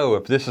need to know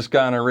if this is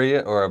gonorrhea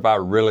or if I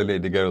really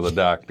need to go to the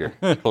doctor.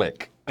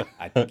 Click.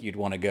 I think you'd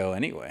want to go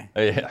anyway.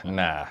 Yeah,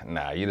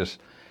 nah, you just,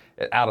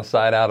 out of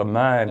sight, out of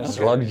mind. As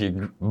long as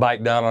you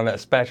bite down on that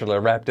spatula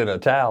wrapped in a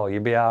towel,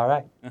 you'll be all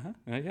right.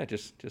 Yeah,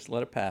 just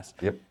let it pass.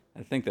 Yep.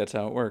 I think that's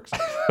how it works.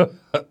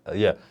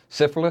 Yeah,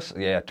 syphilis,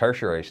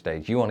 tertiary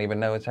stage. You won't even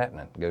know it's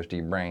happening. It goes to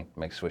your brain,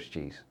 makes Swiss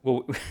cheese.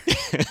 Well,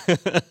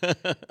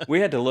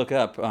 we had to look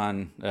up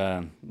on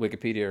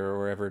Wikipedia or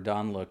wherever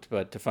Don looked,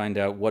 but to find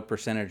out what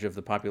percentage of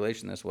the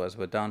population this was.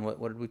 But Don,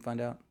 what did we find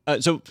out?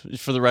 So,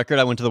 for the record,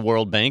 I went to the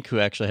World Bank, who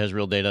actually has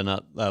real data,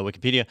 not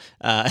Wikipedia,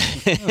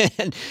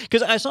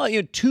 because I saw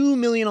 2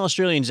 million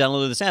Australians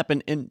downloaded this app,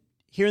 and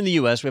here in the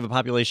U.S., we have a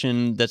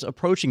population that's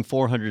approaching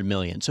 400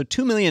 million. So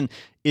 2 million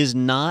is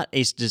not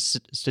a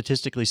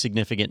statistically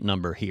significant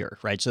number here,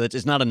 right? So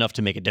it's not enough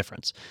to make a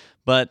difference.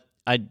 But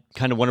I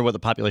kind of wonder what the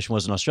population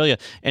was in Australia,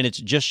 and it's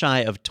just shy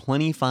of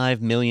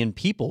 25 million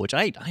people, which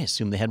I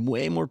assume they had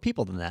way more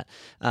people than that.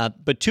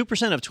 But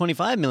 2% of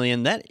 25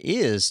 million, that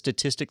is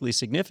statistically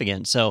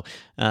significant. So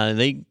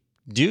they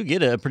do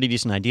get a pretty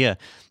decent idea.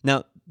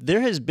 Now, there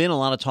has been a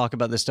lot of talk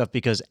about this stuff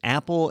because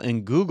Apple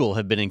and Google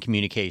have been in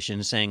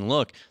communication saying,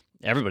 look,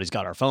 everybody's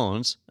got our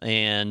phones,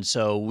 and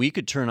so we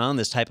could turn on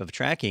this type of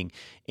tracking.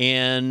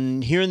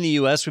 And here in the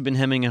U.S., we've been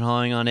hemming and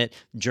hawing on it.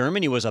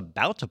 Germany was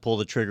about to pull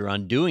the trigger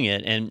on doing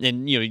it, and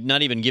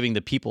not even giving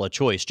the people a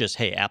choice, just,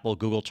 hey, Apple,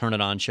 Google, turn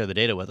it on, share the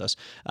data with us.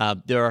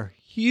 There are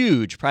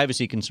huge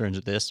privacy concerns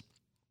with this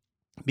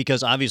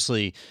because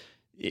obviously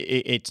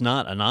it's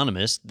not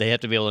anonymous. They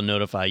have to be able to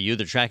notify you.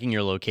 They're tracking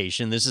your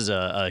location. This is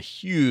a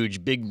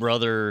huge Big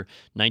Brother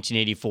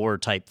 1984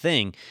 type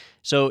thing.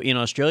 So in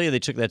Australia, they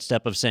took that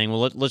step of saying,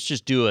 well, let's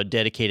just do a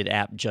dedicated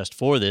app just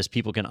for this.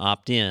 People can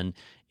opt in.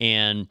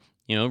 And,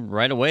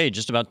 right away,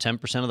 just about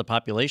 10% of the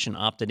population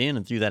opted in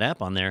and threw that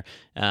app on there.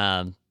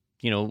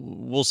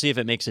 We'll see if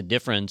it makes a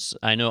difference.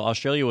 I know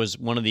Australia was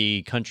one of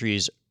the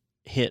countries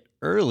hit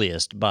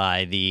earliest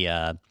by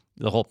the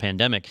whole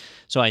pandemic.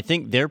 So I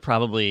think they're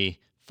probably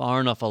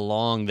far enough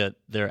along that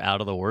they're out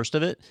of the worst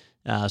of it.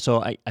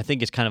 So I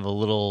think it's kind of a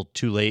little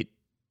too late.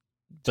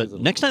 But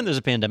next time there's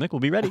a pandemic, we'll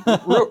be ready.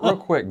 real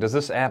quick, does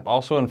this app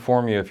also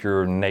inform you if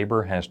your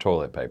neighbor has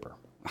toilet paper?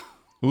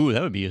 Ooh,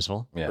 that would be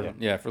useful.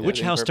 Yeah. For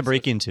Which house to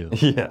break into?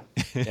 Yeah.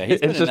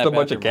 It's just a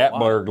bunch of cat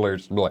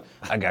burglars. Like,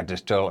 I got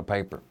this toilet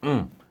paper.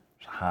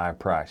 It's a high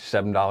price,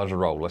 $7 a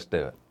roll. Let's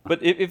do it.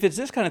 But if it's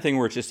this kind of thing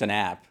where it's just an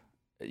app,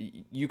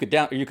 you could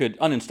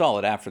uninstall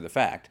it after the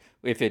fact.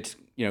 If it's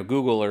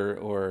Google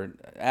or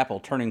Apple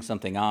turning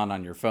something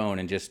on your phone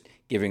and just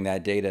giving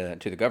that data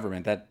to the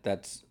government,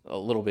 that's a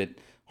little bit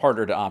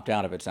harder to opt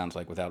out of, it sounds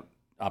like, without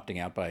opting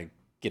out by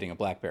getting a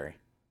BlackBerry.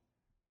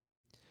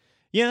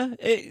 Yeah.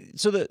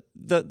 So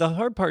the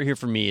hard part here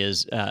for me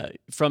is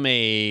from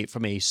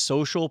a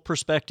social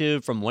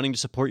perspective, from wanting to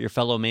support your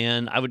fellow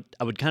man, I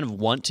would kind of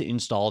want to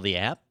install the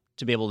app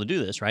to be able to do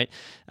this, right?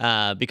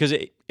 Because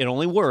it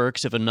only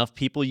works if enough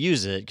people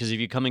use it. Because if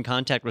you come in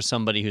contact with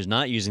somebody who's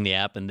not using the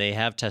app and they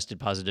have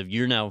tested positive,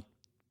 you're now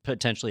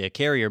potentially a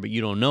carrier, but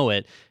you don't know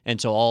it. And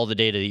so all the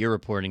data that you're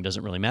reporting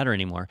doesn't really matter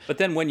anymore. But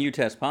then when you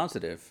test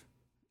positive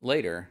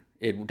later,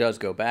 it does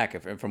go back,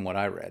 from what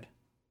I read.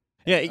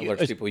 Yeah,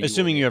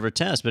 assuming you ever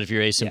test, but if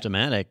you're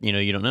asymptomatic,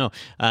 you don't know.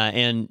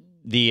 And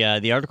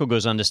the article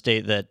goes on to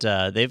state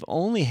that they've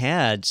only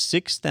had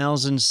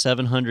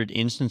 6,700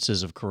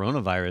 instances of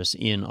coronavirus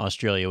in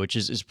Australia, which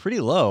is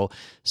pretty low.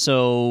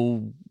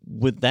 So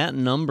with that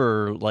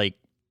number, like,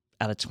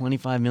 out of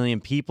 25 million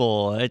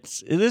people,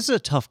 this is a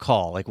tough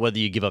call, like whether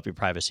you give up your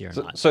privacy or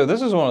not. So this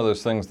is one of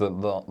those things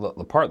that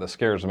the part that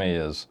scares me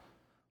is,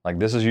 like,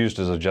 this is used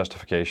as a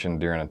justification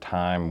during a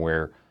time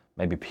where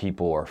maybe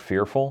people are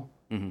fearful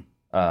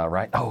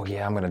Right? Oh,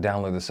 yeah, I'm going to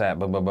download this app.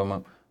 Boom, boom, boom,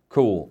 boom.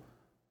 Cool.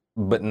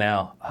 But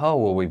now, oh,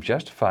 well, we've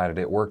justified it.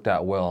 It worked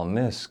out well on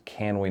this.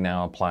 Can we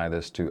now apply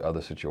this to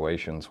other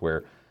situations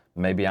where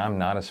maybe I'm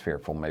not as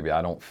fearful? Maybe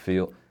I don't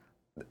feel...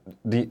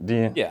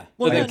 Yeah.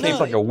 Well, it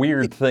seems like a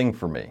weird thing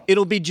for me.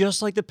 It'll be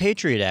just like the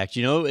Patriot Act.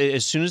 You know,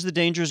 as soon as the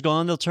danger's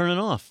gone, they'll turn it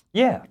off.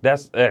 Yeah,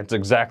 that's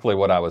exactly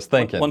what I was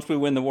thinking. Once we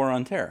win the war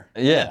on terror.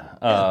 Yeah.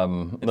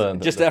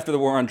 After the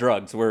war on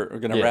drugs. We're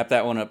going to wrap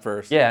that one up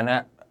first. Yeah,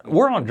 and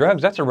war on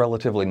drugs, that's a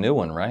relatively new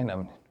one, right? I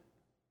mean,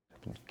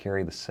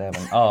 carry the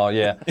 7. Oh,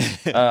 yeah.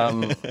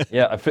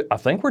 I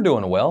think we're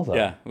doing well, though.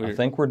 Yeah. I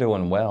think we're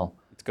doing well.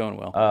 It's going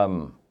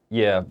well.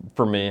 Yeah,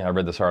 for me, I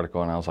read this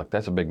article and I was like,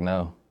 that's a big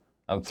no.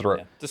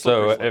 Just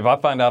So look if I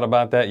find out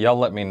about that, y'all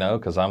let me know,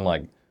 because I'm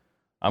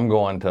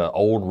going to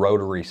old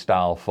rotary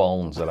style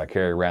phones that I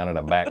carry around in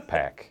a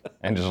backpack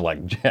and just like,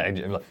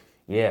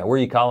 yeah, where are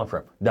you calling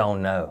from?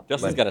 Don't know.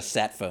 Justin's got a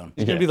sat phone.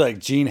 He's gonna be like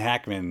Gene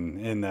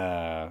Hackman in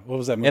what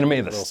was that movie? Enemy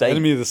of the State.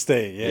 Enemy of the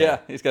State. Yeah. Yeah,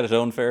 he's got his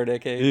own Faraday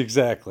cage.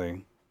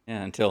 Exactly.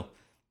 Yeah, until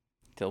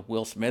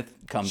Will Smith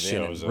comes in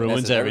and Shows up.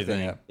 Ruins messes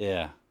everything. up.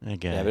 Yeah.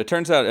 Okay. Yeah, but it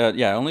turns out,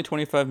 only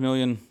 25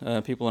 million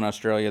people in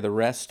Australia. The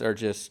rest are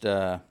just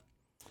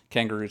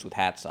kangaroos with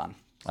hats on.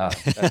 I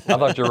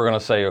thought you were going to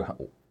say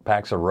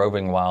packs of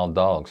roving wild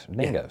dogs,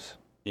 dingoes.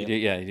 You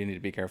do need to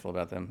be careful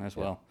about them as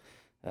well.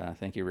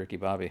 Thank you, Ricky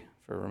Bobby,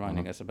 for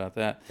reminding us about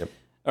that. Yep.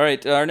 All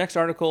right, our next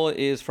article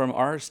is from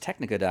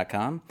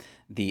ArsTechnica.com.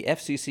 The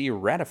FCC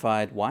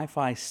ratified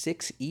Wi-Fi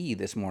 6E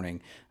this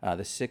morning.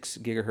 The 6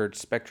 gigahertz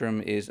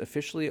spectrum is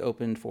officially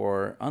open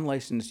for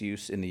unlicensed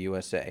use in the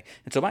USA.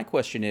 And so my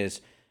question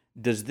is,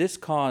 does this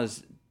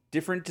cause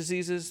different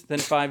diseases than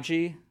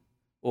 5G?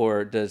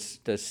 Or does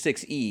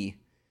 6E,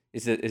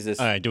 is this...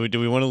 All right, do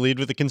we want to lead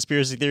with the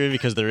conspiracy theory?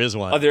 Because there is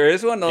one. Oh, there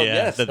is one? Oh, yeah,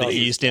 yes. that the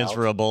E stands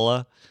for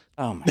Ebola.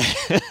 Oh, my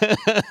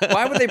God.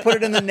 Why would they put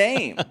it in the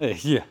name?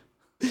 Yeah.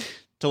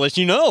 To let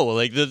you know,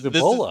 like,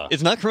 Ebola.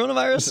 It's not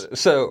coronavirus.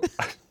 So,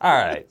 all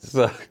right.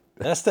 So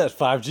That's that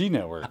 5G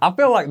network. I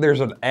feel like there's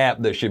an app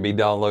that should be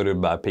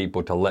downloaded by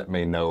people to let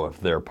me know if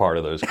they're part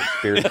of those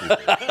conspiracies.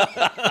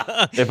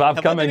 If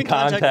I've come in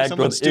contact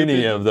with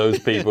any of those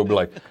people, be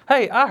like,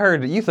 hey, I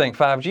heard that you think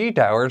 5G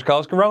towers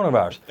cause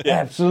coronavirus. Yeah.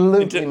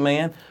 Absolutely,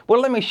 man.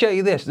 Well, let me show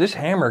you this. This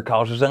hammer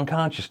causes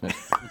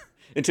unconsciousness.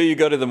 Until you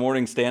go to the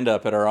morning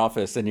stand-up at our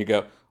office and you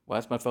go, why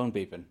is my phone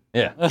beeping?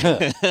 Yeah.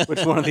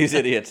 Which one of these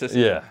idiots is...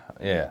 Yeah.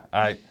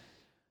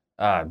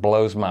 It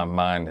blows my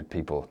mind that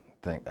people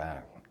think,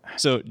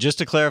 So just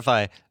to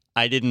clarify,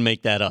 I didn't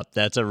make that up.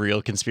 That's a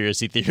real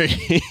conspiracy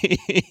theory.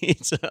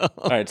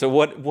 All right. So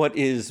what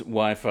is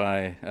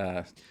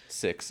Wi-Fi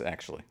 6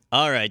 actually?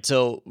 All right.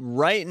 So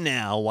right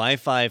now,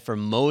 Wi-Fi for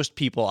most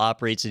people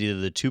operates at either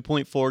the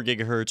 2.4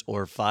 gigahertz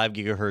or 5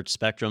 gigahertz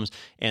spectrums,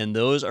 and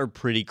those are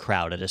pretty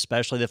crowded,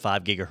 especially the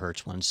 5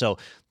 gigahertz one. So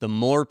the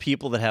more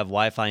people that have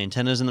Wi-Fi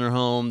antennas in their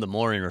home, the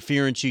more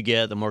interference you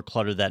get, the more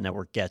cluttered that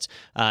network gets.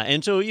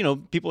 And so,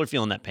 people are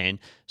feeling that pain.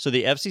 So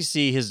the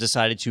FCC has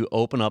decided to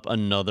open up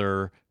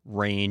another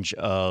range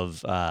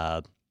of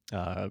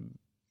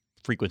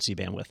frequency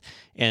bandwidth.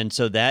 And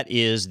so that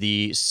is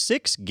the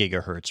 6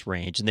 gigahertz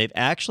range. And they've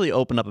actually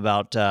opened up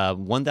about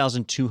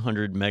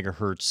 1,200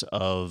 megahertz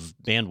of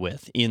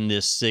bandwidth in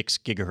this 6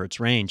 gigahertz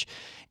range.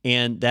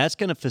 And that's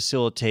going to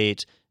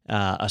facilitate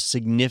a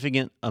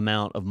significant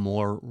amount of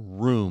more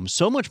room,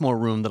 so much more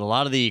room that a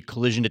lot of the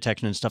collision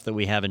detection and stuff that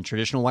we have in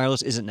traditional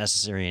wireless isn't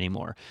necessary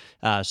anymore.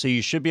 So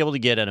you should be able to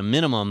get at a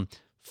minimum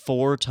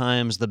 4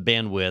 times the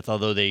bandwidth,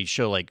 although they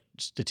show like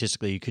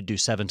statistically you could do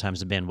 7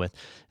 times the bandwidth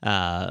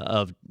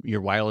of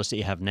your wireless that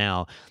you have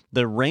now.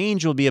 The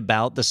range will be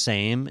about the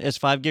same as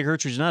 5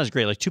 gigahertz, which is not as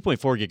great. Like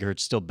 2.4 gigahertz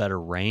is still better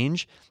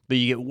range, but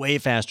you get way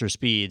faster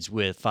speeds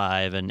with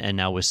 5 and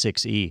now with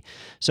 6E.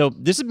 So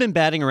this has been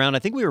batting around. I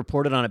think we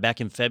reported on it back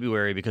in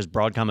February because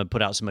Broadcom had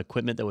put out some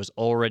equipment that was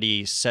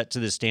already set to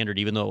this standard,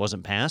 even though it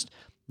wasn't passed.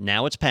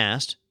 Now it's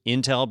passed.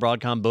 Intel,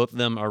 Broadcom, both of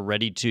them are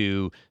ready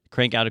to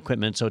crank out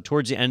equipment. So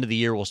towards the end of the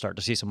year, we'll start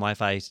to see some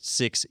Wi-Fi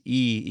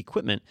 6E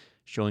equipment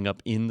showing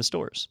up in the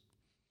stores.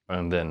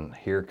 And then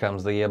here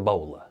comes the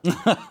Ebola.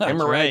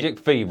 Hemorrhagic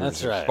fevers,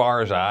 That's right. as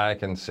far as I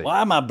can see.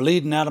 Why am I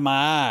bleeding out of my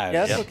eyes?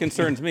 Yeah, that's what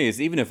concerns me is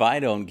even if I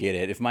don't get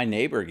it, if my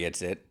neighbor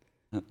gets it,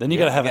 Then you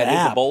got to have an is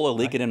app. Ebola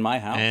leaking in my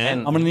house? And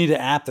I'm gonna need an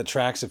app that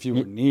tracks if you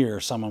were near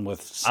someone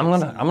with. I'm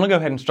gonna go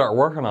ahead and start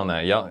working on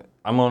that. Y'all,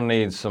 I'm gonna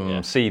need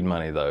some seed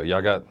money though.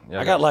 Y'all got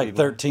I got like seed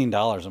money?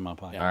 $13 in my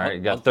pocket. All right,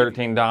 you got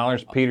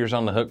 $13. Peter's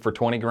on the hook for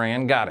 20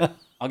 grand. Got it.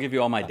 I'll give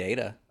you all my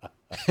data.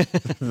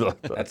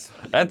 that's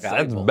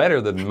valuable. better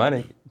than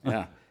money.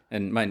 Yeah,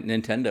 and my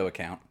Nintendo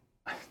account.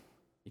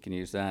 You can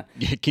use that.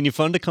 Can you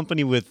fund a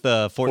company with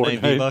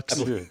Fortnite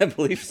V-Bucks? I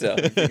believe so.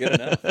 If you're good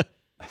enough.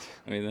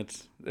 I mean,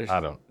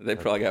 they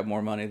probably got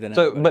more money than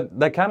So, anybody. but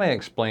that kind of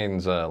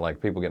explains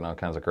like people getting all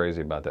kinds of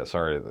crazy about that.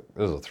 Sorry,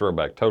 this is a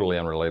throwback, totally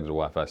unrelated to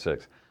Wi-Fi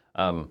 6.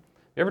 You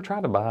ever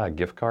tried to buy a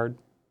gift card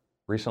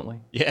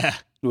recently. Yeah.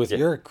 With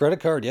your credit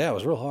card, yeah, it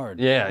was real hard.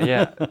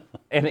 Yeah.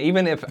 And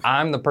even if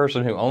I'm the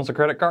person who owns the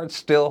credit card, it's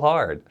still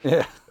hard.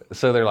 Yeah.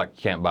 So they're like,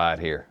 you can't buy it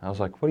here. I was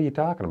like, what are you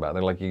talking about?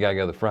 They're like, you got to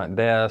go to the front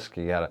desk.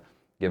 You got to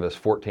give us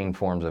 14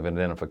 forms of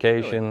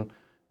identification. Really?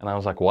 And I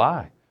was like,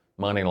 why?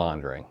 Money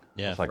laundering.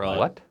 Yeah, I was like, fraud.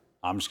 what?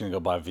 I'm just going to go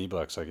buy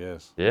V-Bucks, I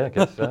guess. Yeah, I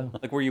guess so.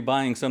 Like, were you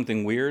buying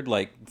something weird,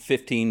 like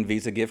 15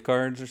 Visa gift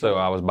cards or something? So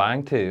I was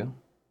buying 2.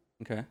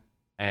 Okay.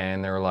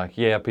 And they were like,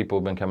 yeah, people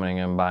have been coming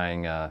in and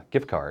buying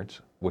gift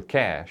cards with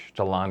cash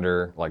to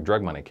launder like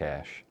drug money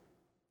cash.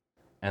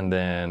 And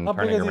then How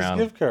turning big are around.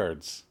 these gift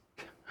cards?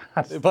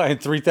 They're buying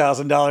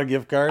 $3,000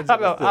 gift cards. I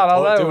don't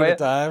know, man. At a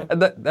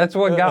time. That's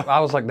what got I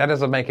was like, that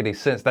doesn't make any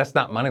sense. That's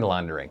not money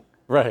laundering.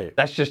 Right.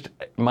 That's just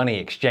money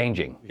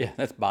exchanging. Yeah,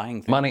 that's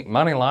buying things.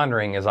 Money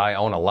laundering is I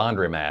own a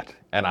laundromat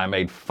and I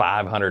made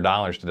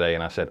 $500 today,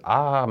 and I said,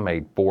 I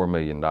made $4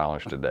 million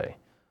today.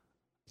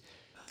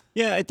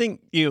 Yeah, I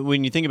think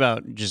when you think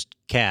about just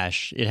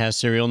cash, it has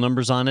serial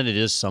numbers on it. It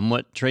is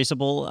somewhat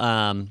traceable.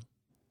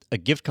 A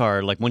gift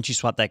card, like once you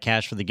swap that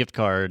cash for the gift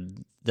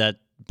card, that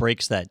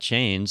breaks that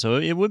chain. So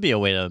it would be a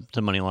way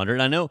to money launder.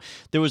 And I know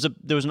there was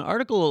an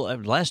article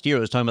last year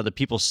that was talking about the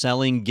people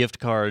selling gift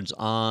cards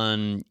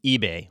on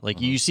eBay. Like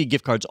you see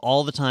gift cards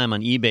all the time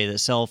on eBay that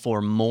sell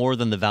for more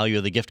than the value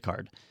of the gift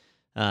card.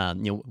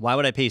 Why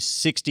would I pay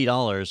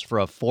 $60 for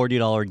a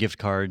 $40 gift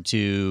card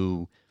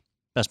to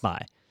Best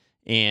Buy?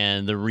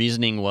 And the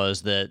reasoning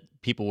was that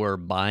people were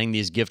buying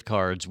these gift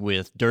cards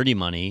with dirty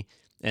money,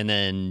 and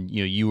then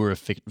you were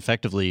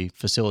effectively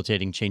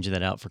facilitating changing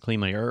that out for clean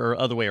money, or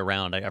other way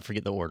around. I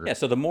forget the order. Yeah,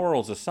 so the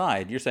morals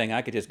aside, you're saying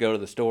I could just go to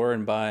the store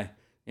and buy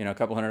a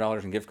couple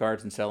 $100 in gift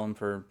cards and sell them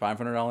for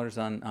 $500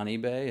 on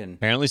eBay? And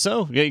apparently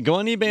so. Go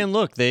on eBay and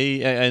look.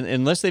 They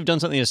unless they've done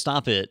something to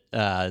stop it,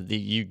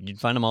 you'd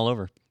find them all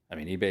over. I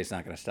mean, eBay's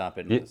not going to stop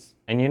it.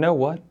 And you know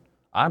what?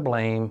 I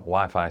blame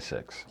Wi-Fi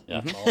 6.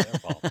 Yeah, it's all their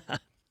fault.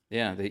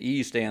 Yeah, the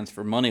E stands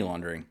for money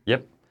laundering.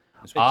 Yep.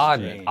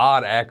 Odd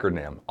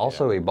acronym.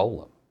 Also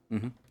Ebola.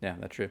 Mm-hmm. Yeah,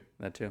 that's true.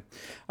 That too.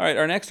 All right,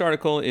 our next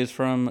article is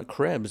from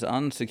Krebs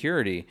on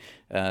security.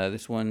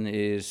 This one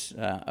is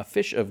a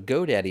Fish of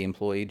GoDaddy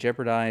employee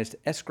jeopardized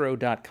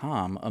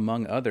escrow.com,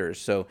 among others.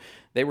 So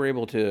they were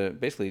able to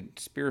basically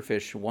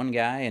spearfish one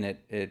guy, and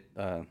it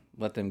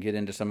let them get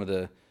into some of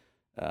the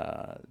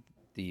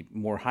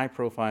more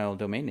high-profile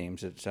domain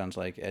names, it sounds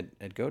like,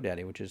 at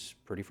GoDaddy, which is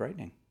pretty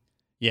frightening.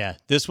 Yeah,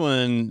 this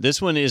one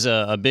is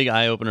a big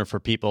eye opener for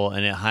people,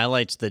 and it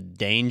highlights the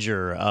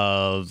danger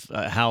of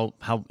how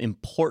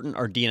important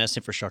our DNS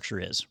infrastructure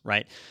is,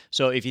 right?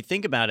 So if you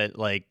think about it,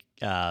 like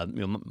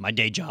my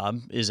day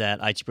job is at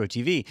IT Pro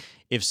TV.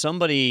 If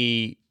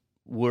somebody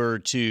were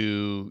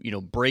to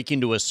break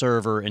into a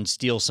server and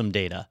steal some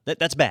data,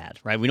 that's bad,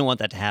 right? We don't want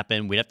that to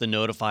happen. We'd have to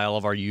notify all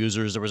of our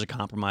users there was a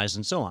compromise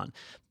and so on.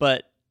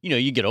 But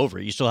you get over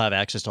it. You still have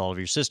access to all of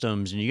your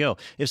systems, and you go.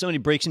 If somebody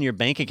breaks into your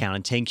bank account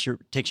and takes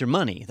your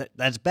money,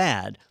 that's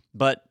bad.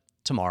 But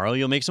tomorrow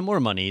you'll make some more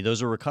money.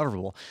 Those are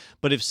recoverable.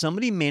 But if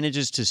somebody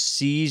manages to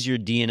seize your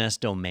DNS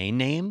domain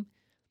name,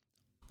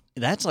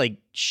 that's like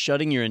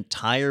shutting your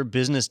entire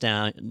business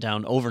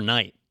down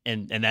overnight,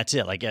 and that's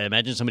it. Like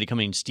imagine somebody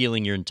coming and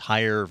stealing your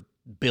entire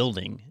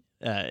building.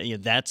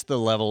 That's the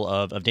level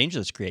of danger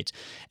this creates.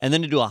 And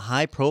then to do a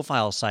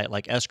high-profile site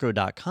like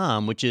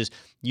escrow.com, which is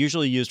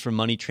usually used for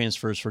money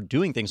transfers for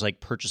doing things like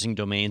purchasing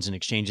domains and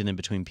exchanging them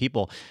between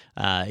people,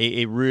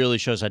 it really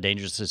shows how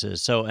dangerous this is.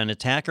 So an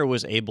attacker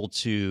was able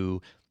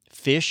to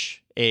spearfish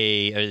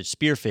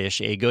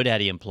a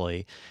GoDaddy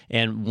employee,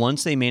 and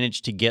once they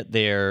managed to get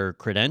their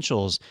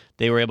credentials,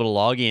 they were able to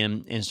log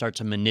in and start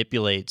to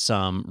manipulate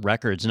some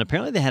records. And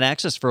apparently they had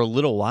access for a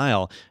little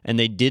while, and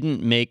they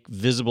didn't make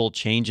visible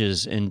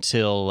changes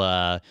until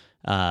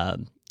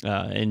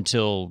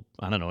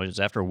I don't know, it was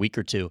after a week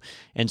or two.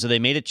 And so they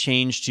made a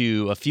change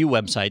to a few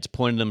websites,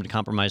 pointed them to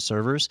compromised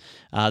servers.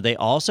 They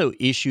also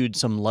issued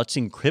some Let's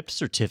Encrypt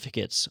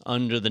certificates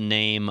under the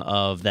name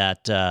of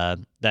that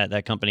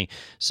company.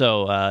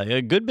 So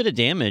a good bit of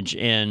damage,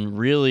 and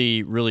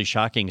really, really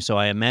shocking. So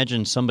I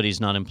imagine somebody's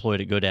not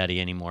employed at GoDaddy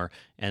anymore,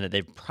 and that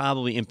they've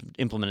probably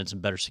implemented some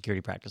better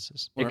security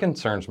practices. It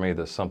concerns me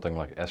that something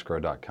like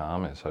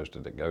escrow.com is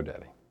hosted at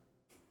GoDaddy.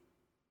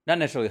 Not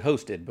necessarily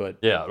hosted, but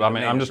yeah. I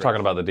mean, I'm just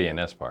talking about the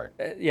DNS part.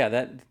 Yeah,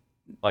 that.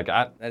 Like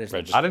I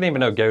didn't even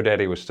know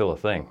GoDaddy was still a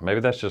thing. Maybe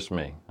that's just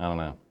me. I don't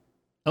know.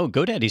 Oh,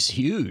 GoDaddy's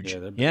huge.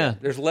 Yeah.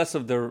 There's less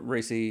of the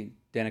racy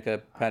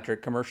Danica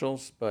Patrick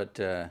commercials, but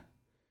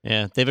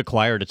yeah, they've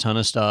acquired a ton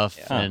of stuff,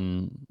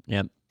 and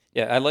yeah.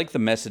 Yeah, I like the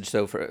message.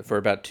 So for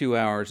about 2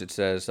 hours, it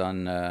says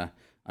on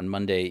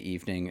Monday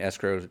evening,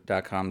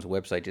 escrow.com's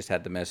website just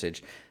had the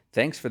message: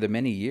 "Thanks for the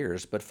many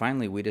years, but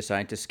finally we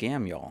decide to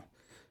scam y'all.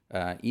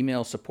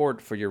 Email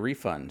support for your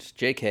refunds.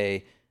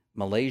 JK,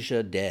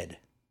 Malaysia dead."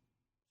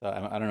 So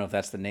I don't know if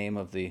that's the name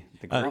of the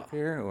group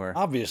here, or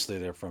obviously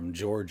they're from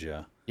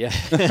Georgia. Yeah.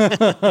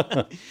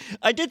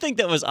 I did think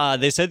that was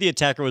odd. They said the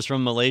attacker was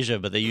from Malaysia,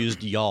 but they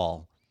used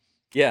y'all.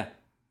 Yeah.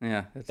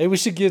 Hey, we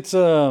should get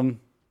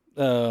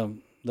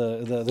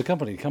the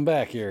company to come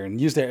back here and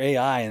use their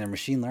AI and their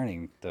machine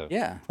learning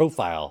to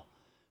profile.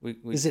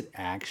 Is it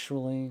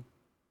actually?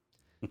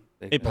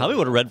 It probably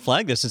would have red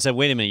flagged this and said,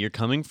 wait a minute, you're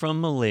coming from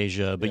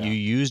Malaysia, but you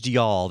used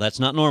y'all. That's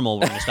not normal.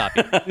 We're going to stop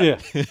you.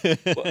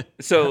 Yeah.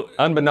 So,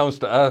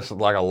 unbeknownst to us,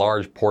 like a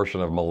large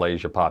portion of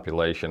Malaysia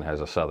population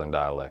has a Southern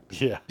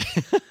dialect. Yeah.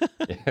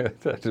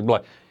 That's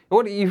like,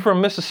 what are you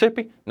from,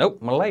 Mississippi?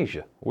 Nope,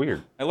 Malaysia.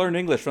 Weird. I learned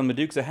English from the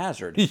Dukes of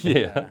Hazzard.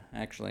 Yeah.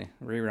 Actually,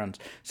 reruns.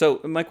 So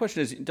my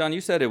question is, Don,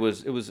 you said it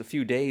was a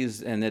few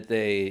days and that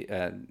they,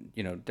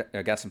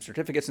 got some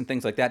certificates and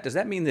things like that. Does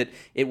that mean that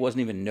it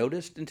wasn't even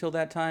noticed until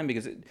that time?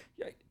 Because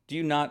do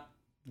you not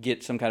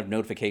get some kind of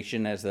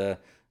notification as the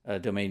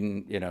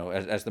domain,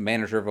 as the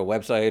manager of a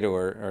website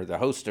or the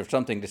host of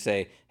something to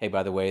say, hey,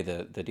 by the way,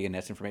 the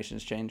DNS information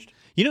has changed?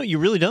 You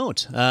really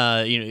don't.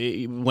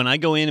 When I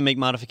go in and make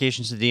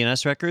modifications to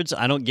DNS records,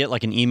 I don't get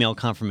like an email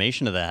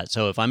confirmation of that.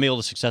 So if I'm able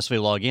to successfully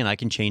log in, I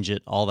can change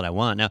it all that I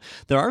want. Now,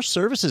 there are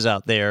services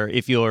out there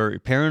if you're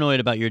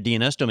paranoid about your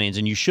DNS domains,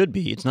 and you should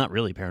be. It's not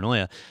really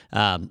paranoia.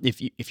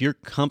 If your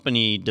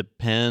company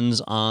depends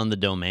on the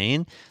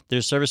domain,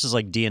 there's services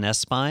like DNS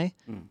Spy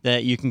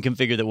that you can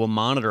configure that will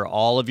monitor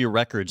all of your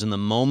records. And the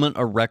moment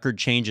a record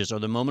changes or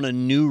the moment a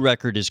new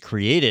record is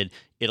created,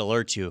 it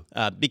alerts you.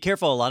 Be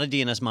careful. A lot of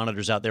DNS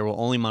monitors out there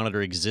will only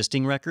monitor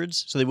existing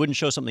records, so they wouldn't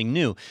show something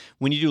new.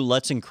 When you do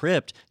Let's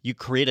Encrypt, you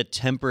create a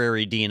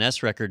temporary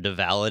DNS record to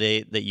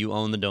validate that you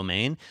own the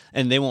domain,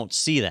 and they won't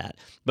see that.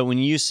 But when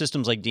you use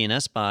systems like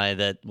DNS Spy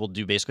that will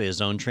do basically a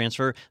zone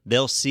transfer,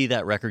 they'll see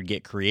that record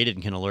get created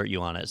and can alert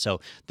you on it.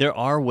 So there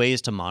are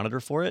ways to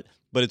monitor for it,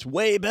 but it's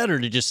way better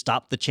to just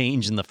stop the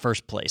change in the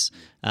first place.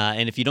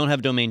 And if you don't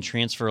have domain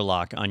transfer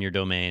lock on your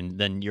domain,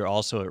 then you're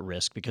also at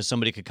risk because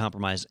somebody could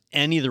compromise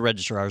any of the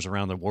registrars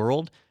around the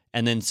world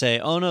and then say,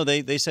 oh, no,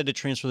 they said to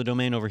transfer the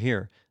domain over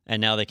here. And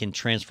now they can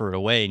transfer it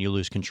away and you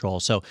lose control.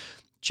 So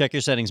check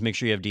your settings. Make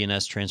sure you have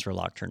DNS transfer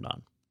lock turned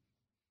on.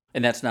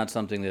 And that's not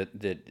something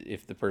that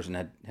if the person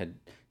had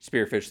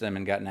spearphished them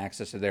and gotten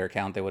access to their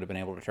account, they would have been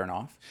able to turn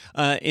off?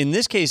 In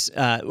this case,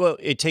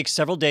 it takes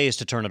several days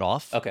to turn it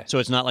off. Okay. So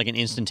it's not like an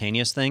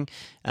instantaneous thing.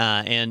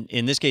 And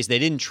in this case, they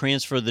didn't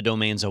transfer the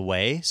domains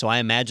away. So I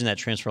imagine that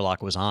transfer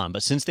lock was on.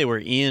 But since they were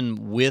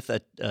in with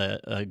a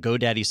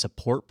GoDaddy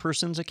support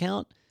person's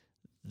account,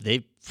 they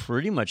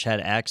pretty much had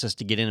access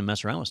to get in and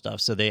mess around with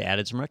stuff. So they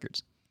added some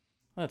records.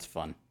 That's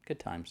fun. Good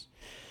times.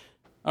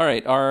 All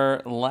right,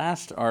 our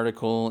last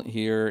article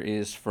here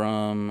is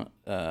from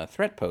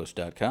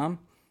threatpost.com.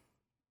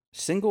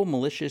 Single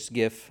malicious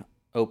GIF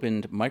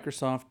opened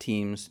Microsoft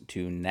Teams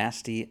to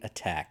nasty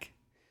attack.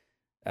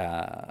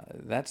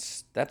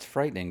 That's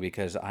frightening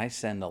because I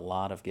send a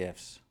lot of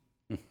GIFs.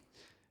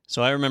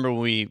 So I remember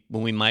when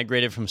we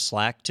migrated from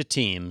Slack to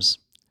Teams.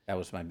 That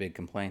was my big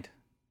complaint.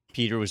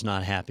 Peter was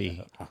not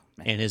happy,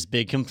 and his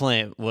big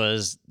complaint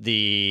was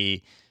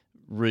the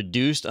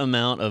reduced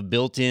amount of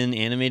built-in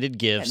animated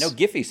GIFs. Yeah, no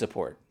Giphy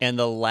support. And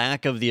the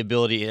lack of the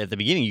ability, at the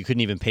beginning, you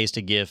couldn't even paste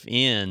a GIF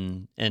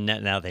in, and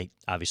now they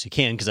obviously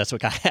can because that's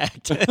what got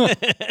hacked.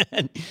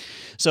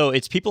 So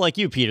it's people like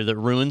you, Peter, that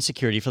ruin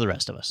security for the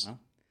rest of us.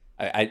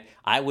 Well,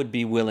 I would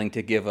be willing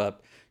to give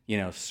up,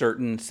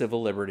 certain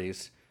civil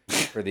liberties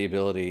for the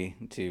ability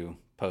to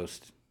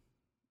post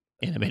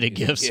animated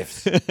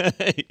GIFs.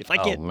 If I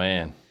can't. Oh,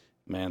 man.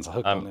 Man's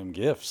hooked on them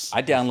GIFs.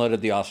 I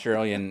downloaded the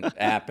Australian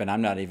app, and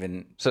I'm not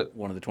even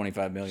one of the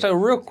 25 million. So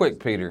real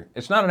quick, Peter,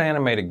 it's not an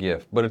animated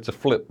GIF, but it's a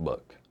flip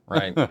book,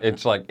 right?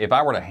 It's like if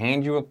I were to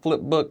hand you a flip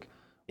book,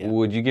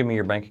 would you give me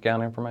your bank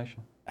account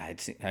information?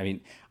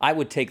 I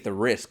would take the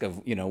risk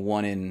of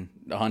 1 in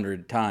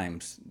 100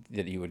 times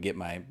that you would get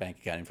my bank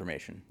account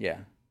information. Yeah.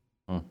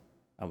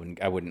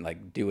 I wouldn't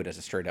like do it as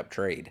a straight up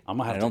trade.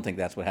 I don't think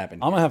that's what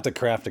happened. I'm gonna have to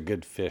craft a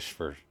good fish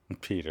for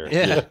Peter.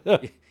 Yeah.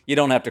 You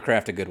don't have to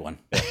craft a good one.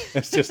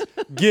 It's just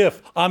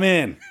GIF. I'm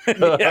in.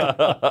 Yeah.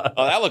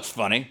 Oh, that looks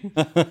funny.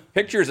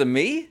 Pictures of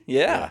me?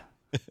 Yeah.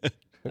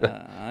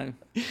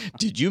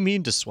 Did you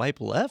mean to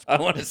swipe left?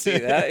 I want to see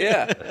that.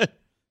 Yeah.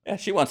 Yeah.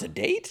 She wants a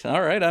date.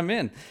 All right, I'm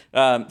in.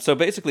 So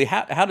basically,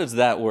 how does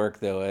that work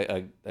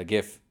though? A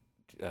GIF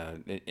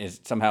is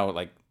somehow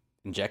like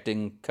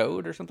injecting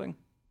code or something?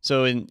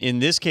 So in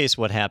this case,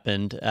 what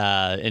happened,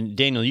 and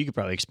Daniel, you could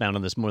probably expound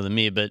on this more than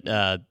me, but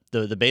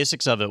the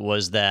basics of it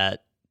was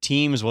that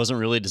Teams wasn't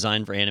really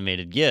designed for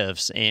animated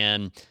GIFs,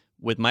 and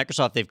with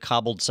Microsoft, they've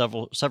cobbled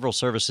several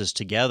services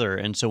together,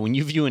 and so when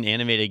you view an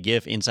animated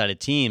GIF inside of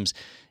Teams,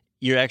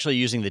 you're actually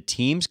using the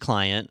Teams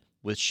client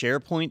with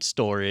SharePoint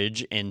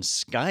storage and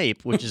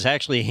Skype, which is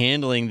actually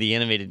handling the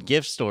animated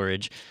GIF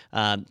storage,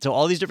 so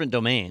all these different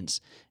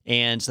domains.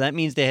 And so that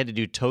means they had to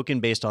do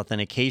token-based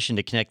authentication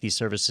to connect these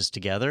services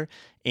together.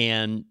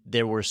 And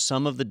there were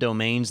some of the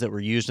domains that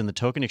were used in the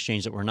token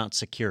exchange that were not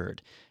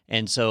secured.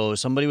 And so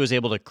somebody was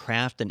able to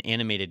craft an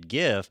animated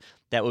GIF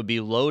that would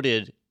be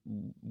loaded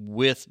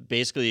with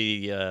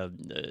basically a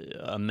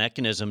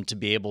mechanism to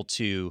be able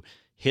to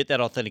hit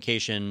that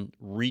authentication,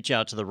 reach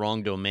out to the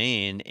wrong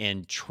domain,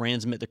 and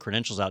transmit the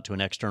credentials out to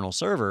an external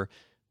server,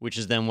 which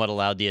is then what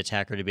allowed the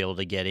attacker to be able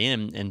to get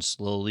in and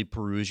slowly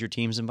peruse your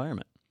Teams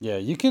environment. Yeah,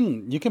 you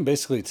can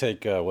basically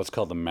take what's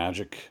called the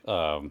magic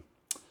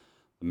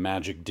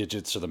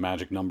digits or the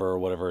magic number or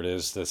whatever it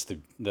is. That's the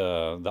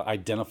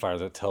identifier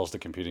that tells the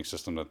computing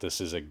system that this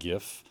is a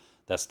GIF.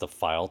 That's the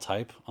file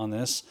type on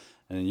this,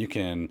 and then you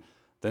can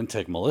then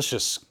take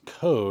malicious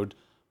code,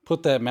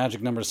 put that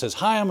magic number that says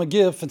 "Hi, I'm a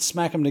GIF," and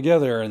smack them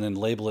together, and then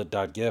label it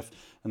 .gif,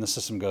 and the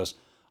system goes,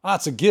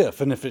 it's a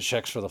GIF. And if it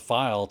checks for the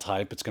file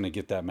type, it's going to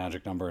get that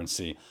magic number and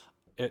see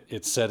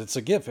it said it's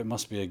a GIF. It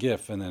must be a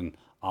GIF, and then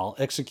I'll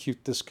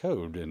execute this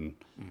code, and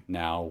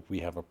now we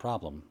have a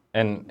problem.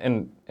 And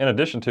in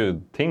addition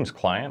to Teams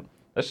client,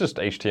 that's just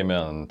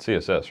HTML and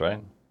CSS,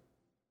 right?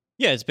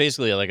 Yeah, it's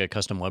basically like a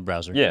custom web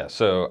browser. Yeah,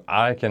 so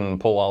I can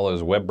pull all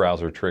those web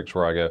browser tricks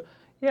where I go,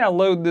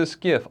 load this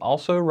GIF,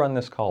 also run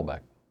this callback.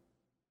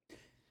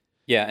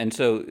 Yeah, and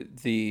so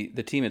the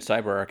team at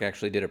CyberArk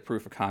actually did a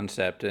proof of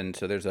concept, and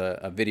so there's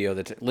a video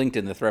that's linked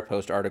in the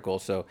ThreatPost article,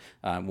 so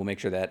we'll make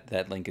sure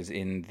that link is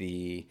in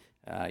the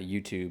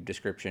YouTube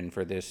description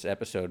for this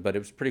episode. But it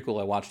was pretty cool.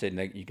 I watched it,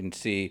 and you can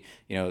see,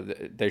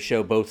 they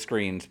show both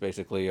screens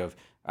basically of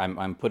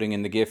I'm putting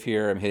in the GIF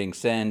here, I'm hitting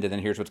send, and then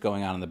here's what's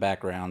going on in the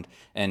background.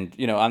 And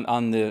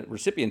on the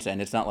recipient's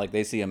end, it's not like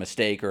they see a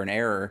mistake or an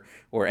error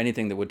or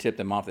anything that would tip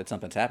them off that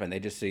something's happened. They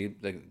just see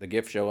the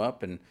GIF show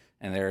up, and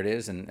there it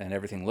is, and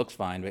everything looks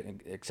fine, but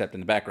except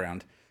in the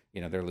background,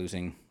 they're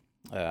losing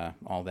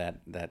all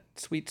that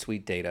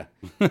sweet data.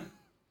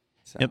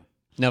 So. Yep.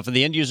 Now, for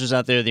the end users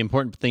out there, the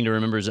important thing to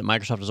remember is that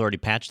Microsoft has already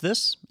patched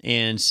this,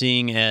 and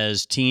seeing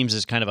as Teams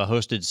is kind of a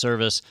hosted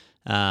service,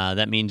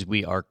 that means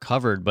we are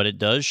covered. But it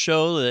does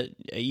show that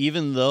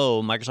even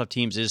though Microsoft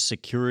Teams is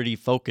security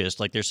focused,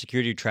 like their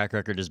security track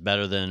record is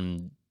better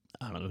than,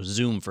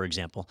 Zoom, for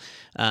example,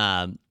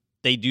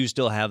 they do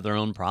still have their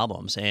own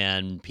problems,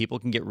 and people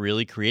can get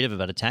really creative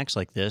about attacks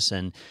like this.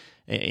 And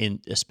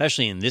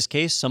especially in this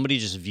case, somebody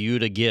just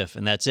viewed a GIF,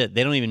 and that's it.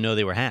 They don't even know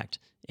they were hacked,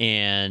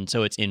 and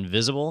so it's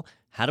invisible.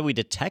 How do we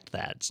detect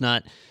that? It's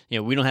not,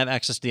 we don't have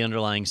access to the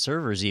underlying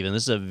servers even.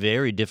 This is a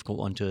very difficult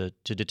one to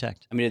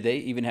detect. I mean, did they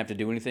even have to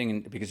do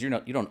anything? Because you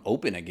don't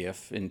open a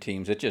GIF in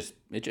Teams. It just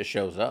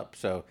shows up.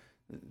 So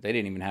they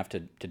didn't even have to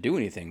do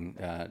anything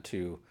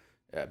to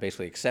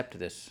basically accept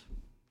this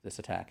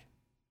attack.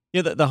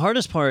 Yeah, the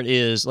hardest part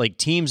is like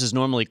Teams is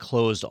normally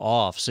closed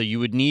off, so you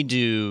would need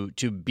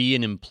to be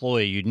an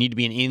employee. You'd need to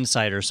be an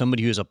insider,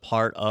 somebody who's a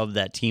part of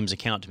that Teams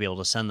account to be able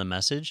to send the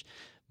message.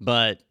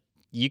 But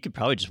you could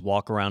probably just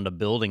walk around a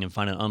building and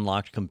find an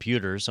unlocked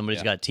computer.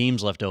 Somebody's got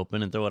Teams left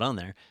open and throw it on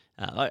there.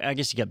 I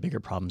guess you got bigger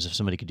problems if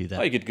somebody could do that.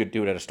 Well, you could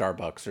do it at a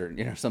Starbucks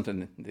or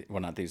something.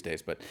 Well, not these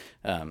days, but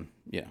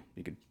you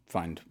could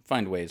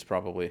find ways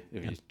probably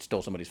if you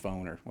stole somebody's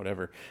phone or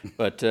whatever.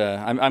 But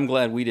I'm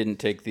glad we didn't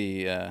take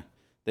the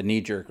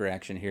knee-jerk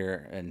reaction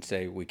here and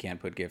say we can't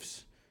put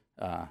GIFs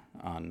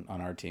on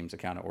our Teams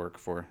account at work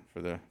for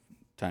the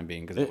time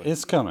being, because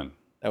it's coming.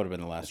 That would have been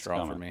the last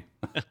straw for me.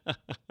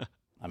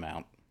 I'm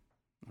out.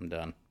 I'm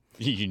done.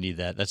 You need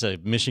that. That's a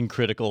mission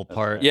critical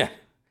part. Yeah,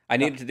 I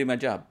needed to do my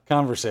job.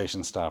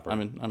 Conversation stopper. I'm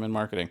in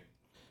marketing.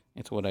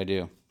 It's what I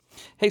do.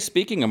 Hey,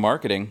 speaking of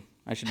marketing,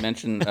 I should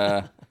mention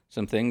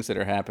some things that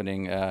are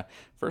happening.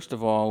 First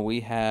of all, we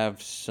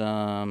have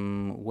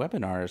some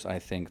webinars, I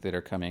think, that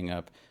are coming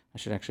up. I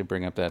should actually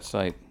bring up that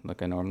site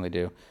like I normally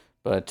do.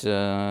 But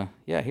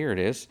here it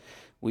is.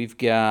 We've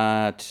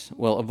got,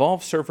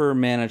 Evolve Server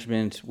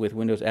Management with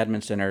Windows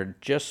Admin Center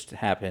just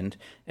happened,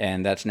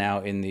 and that's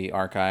now in the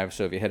archive.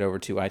 So if you head over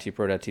to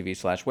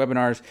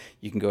itpro.tv/webinars,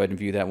 you can go ahead and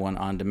view that one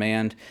on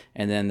demand.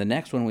 And then the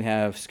next one we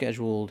have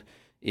scheduled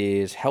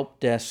is Help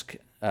Desk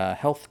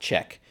Health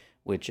Check,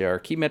 which are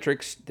key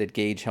metrics that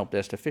gauge help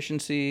desk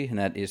efficiency, and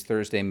that is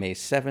Thursday, May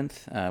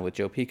 7th with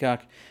Joe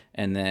Peacock.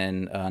 And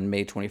then on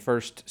May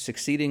 21st,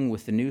 Succeeding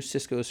with the New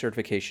Cisco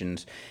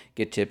Certifications.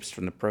 Get tips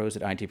from the pros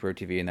at IT Pro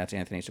TV, and that's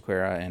Anthony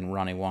Sequeira and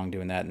Ronnie Wong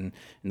doing that. And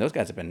those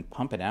guys have been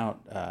pumping out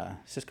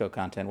Cisco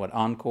content.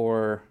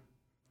 Encore?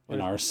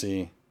 And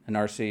RC. And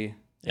RC.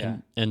 Yeah.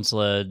 And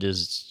NSLED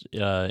is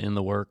in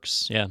the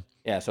works. Yeah.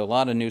 Yeah, so a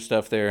lot of new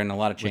stuff there and a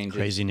lot of changes.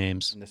 With crazy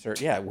names.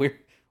 Yeah, weird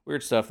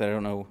stuff that I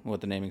don't know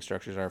what the naming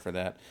structures are for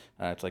that.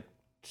 It's like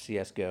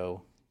CSGO.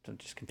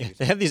 Just confusing.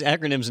 They have these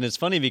acronyms, and it's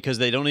funny because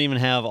they don't even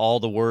have all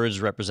the words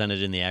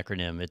represented in the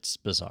acronym. It's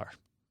bizarre.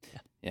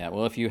 Yeah,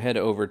 well, if you head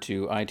over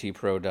to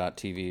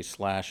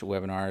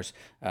itpro.tv/webinars,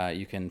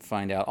 you can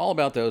find out all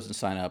about those and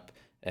sign up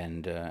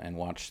and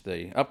watch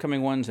the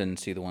upcoming ones and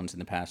see the ones in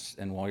the past.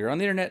 And while you're on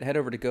the internet, head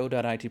over to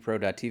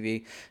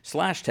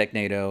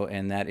go.itpro.tv/technado,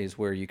 and that is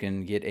where you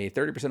can get a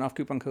 30% off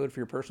coupon code for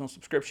your personal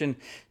subscription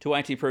to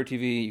IT Pro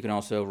TV. You can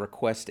also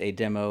request a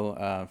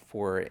demo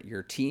for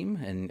your team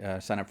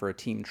and sign up for a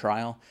team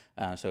trial,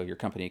 so your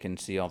company can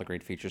see all the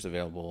great features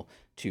available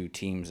to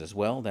Teams as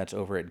well. That's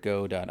over at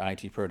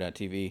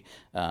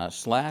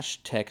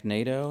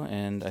go.itpro.tv/technado,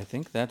 and I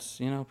think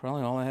that's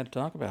probably all I had to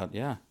talk about.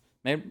 Yeah,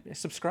 maybe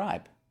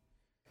subscribe.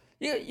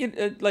 Yeah,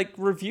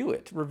 review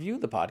it. Review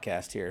the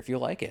podcast here if you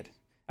like it.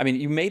 I mean,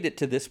 you made it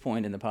to this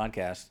point in the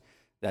podcast.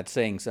 That's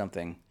saying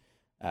something.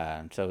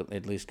 So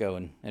at least go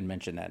and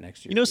mention that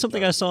next year. You know,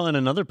 something I saw in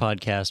another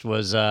podcast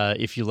was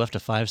if you left a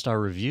 5-star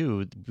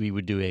review, we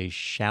would do a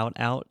shout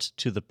out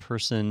to the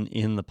person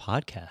in the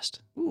podcast.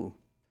 Ooh.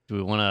 Do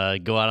we want to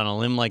go out on a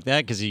limb like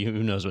that? Because who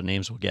knows what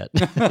names we'll get.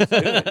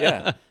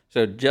 Yeah.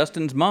 So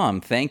Justin's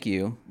mom, thank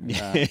you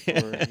for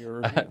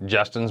your review.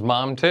 Justin's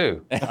mom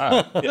too.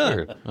 All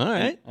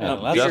right.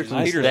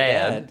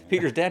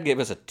 Peter's dad gave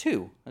us a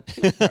 2. A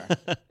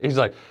 2-star. He's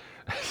like,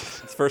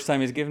 It's the first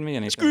time he's given me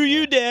anything. Screw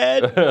you,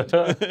 Dad.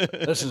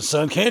 Listen,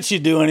 son, can't you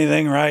do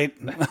anything right?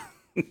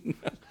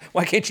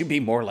 Why can't you be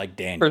more like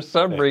Daniel? for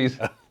some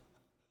reason.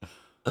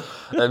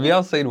 Have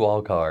y'all seen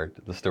Walk Hard,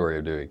 the story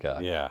of Dewey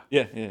Cox? Yeah.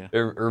 Yeah.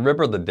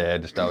 Remember the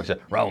dad just always said,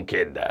 wrong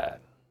kid died.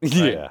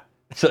 Yeah.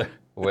 So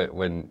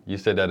when you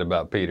said that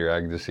about Peter,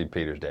 I can just see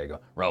Peter's dad go,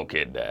 wrong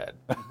kid died.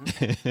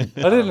 I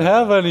didn't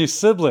have any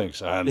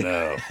siblings. I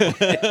know.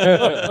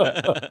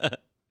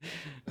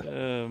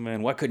 Oh,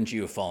 man. Why couldn't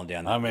you have fallen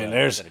down that I mean,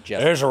 road?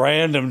 there's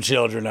random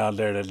children out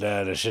there that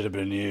died. It should have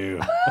been you.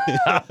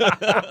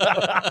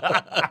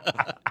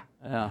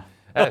 Yeah.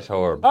 That's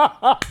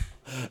horrible.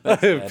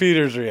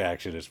 Peter's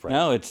reaction is pretty.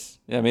 No, it's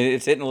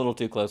hitting a little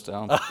too close to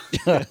home.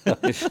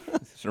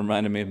 It's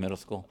reminding me of middle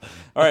school.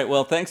 All right,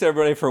 well, thanks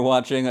everybody for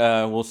watching.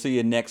 We'll see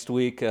you next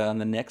week on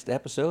the next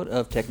episode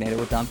of TechNado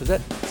with Don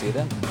Pizzette. See you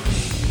then.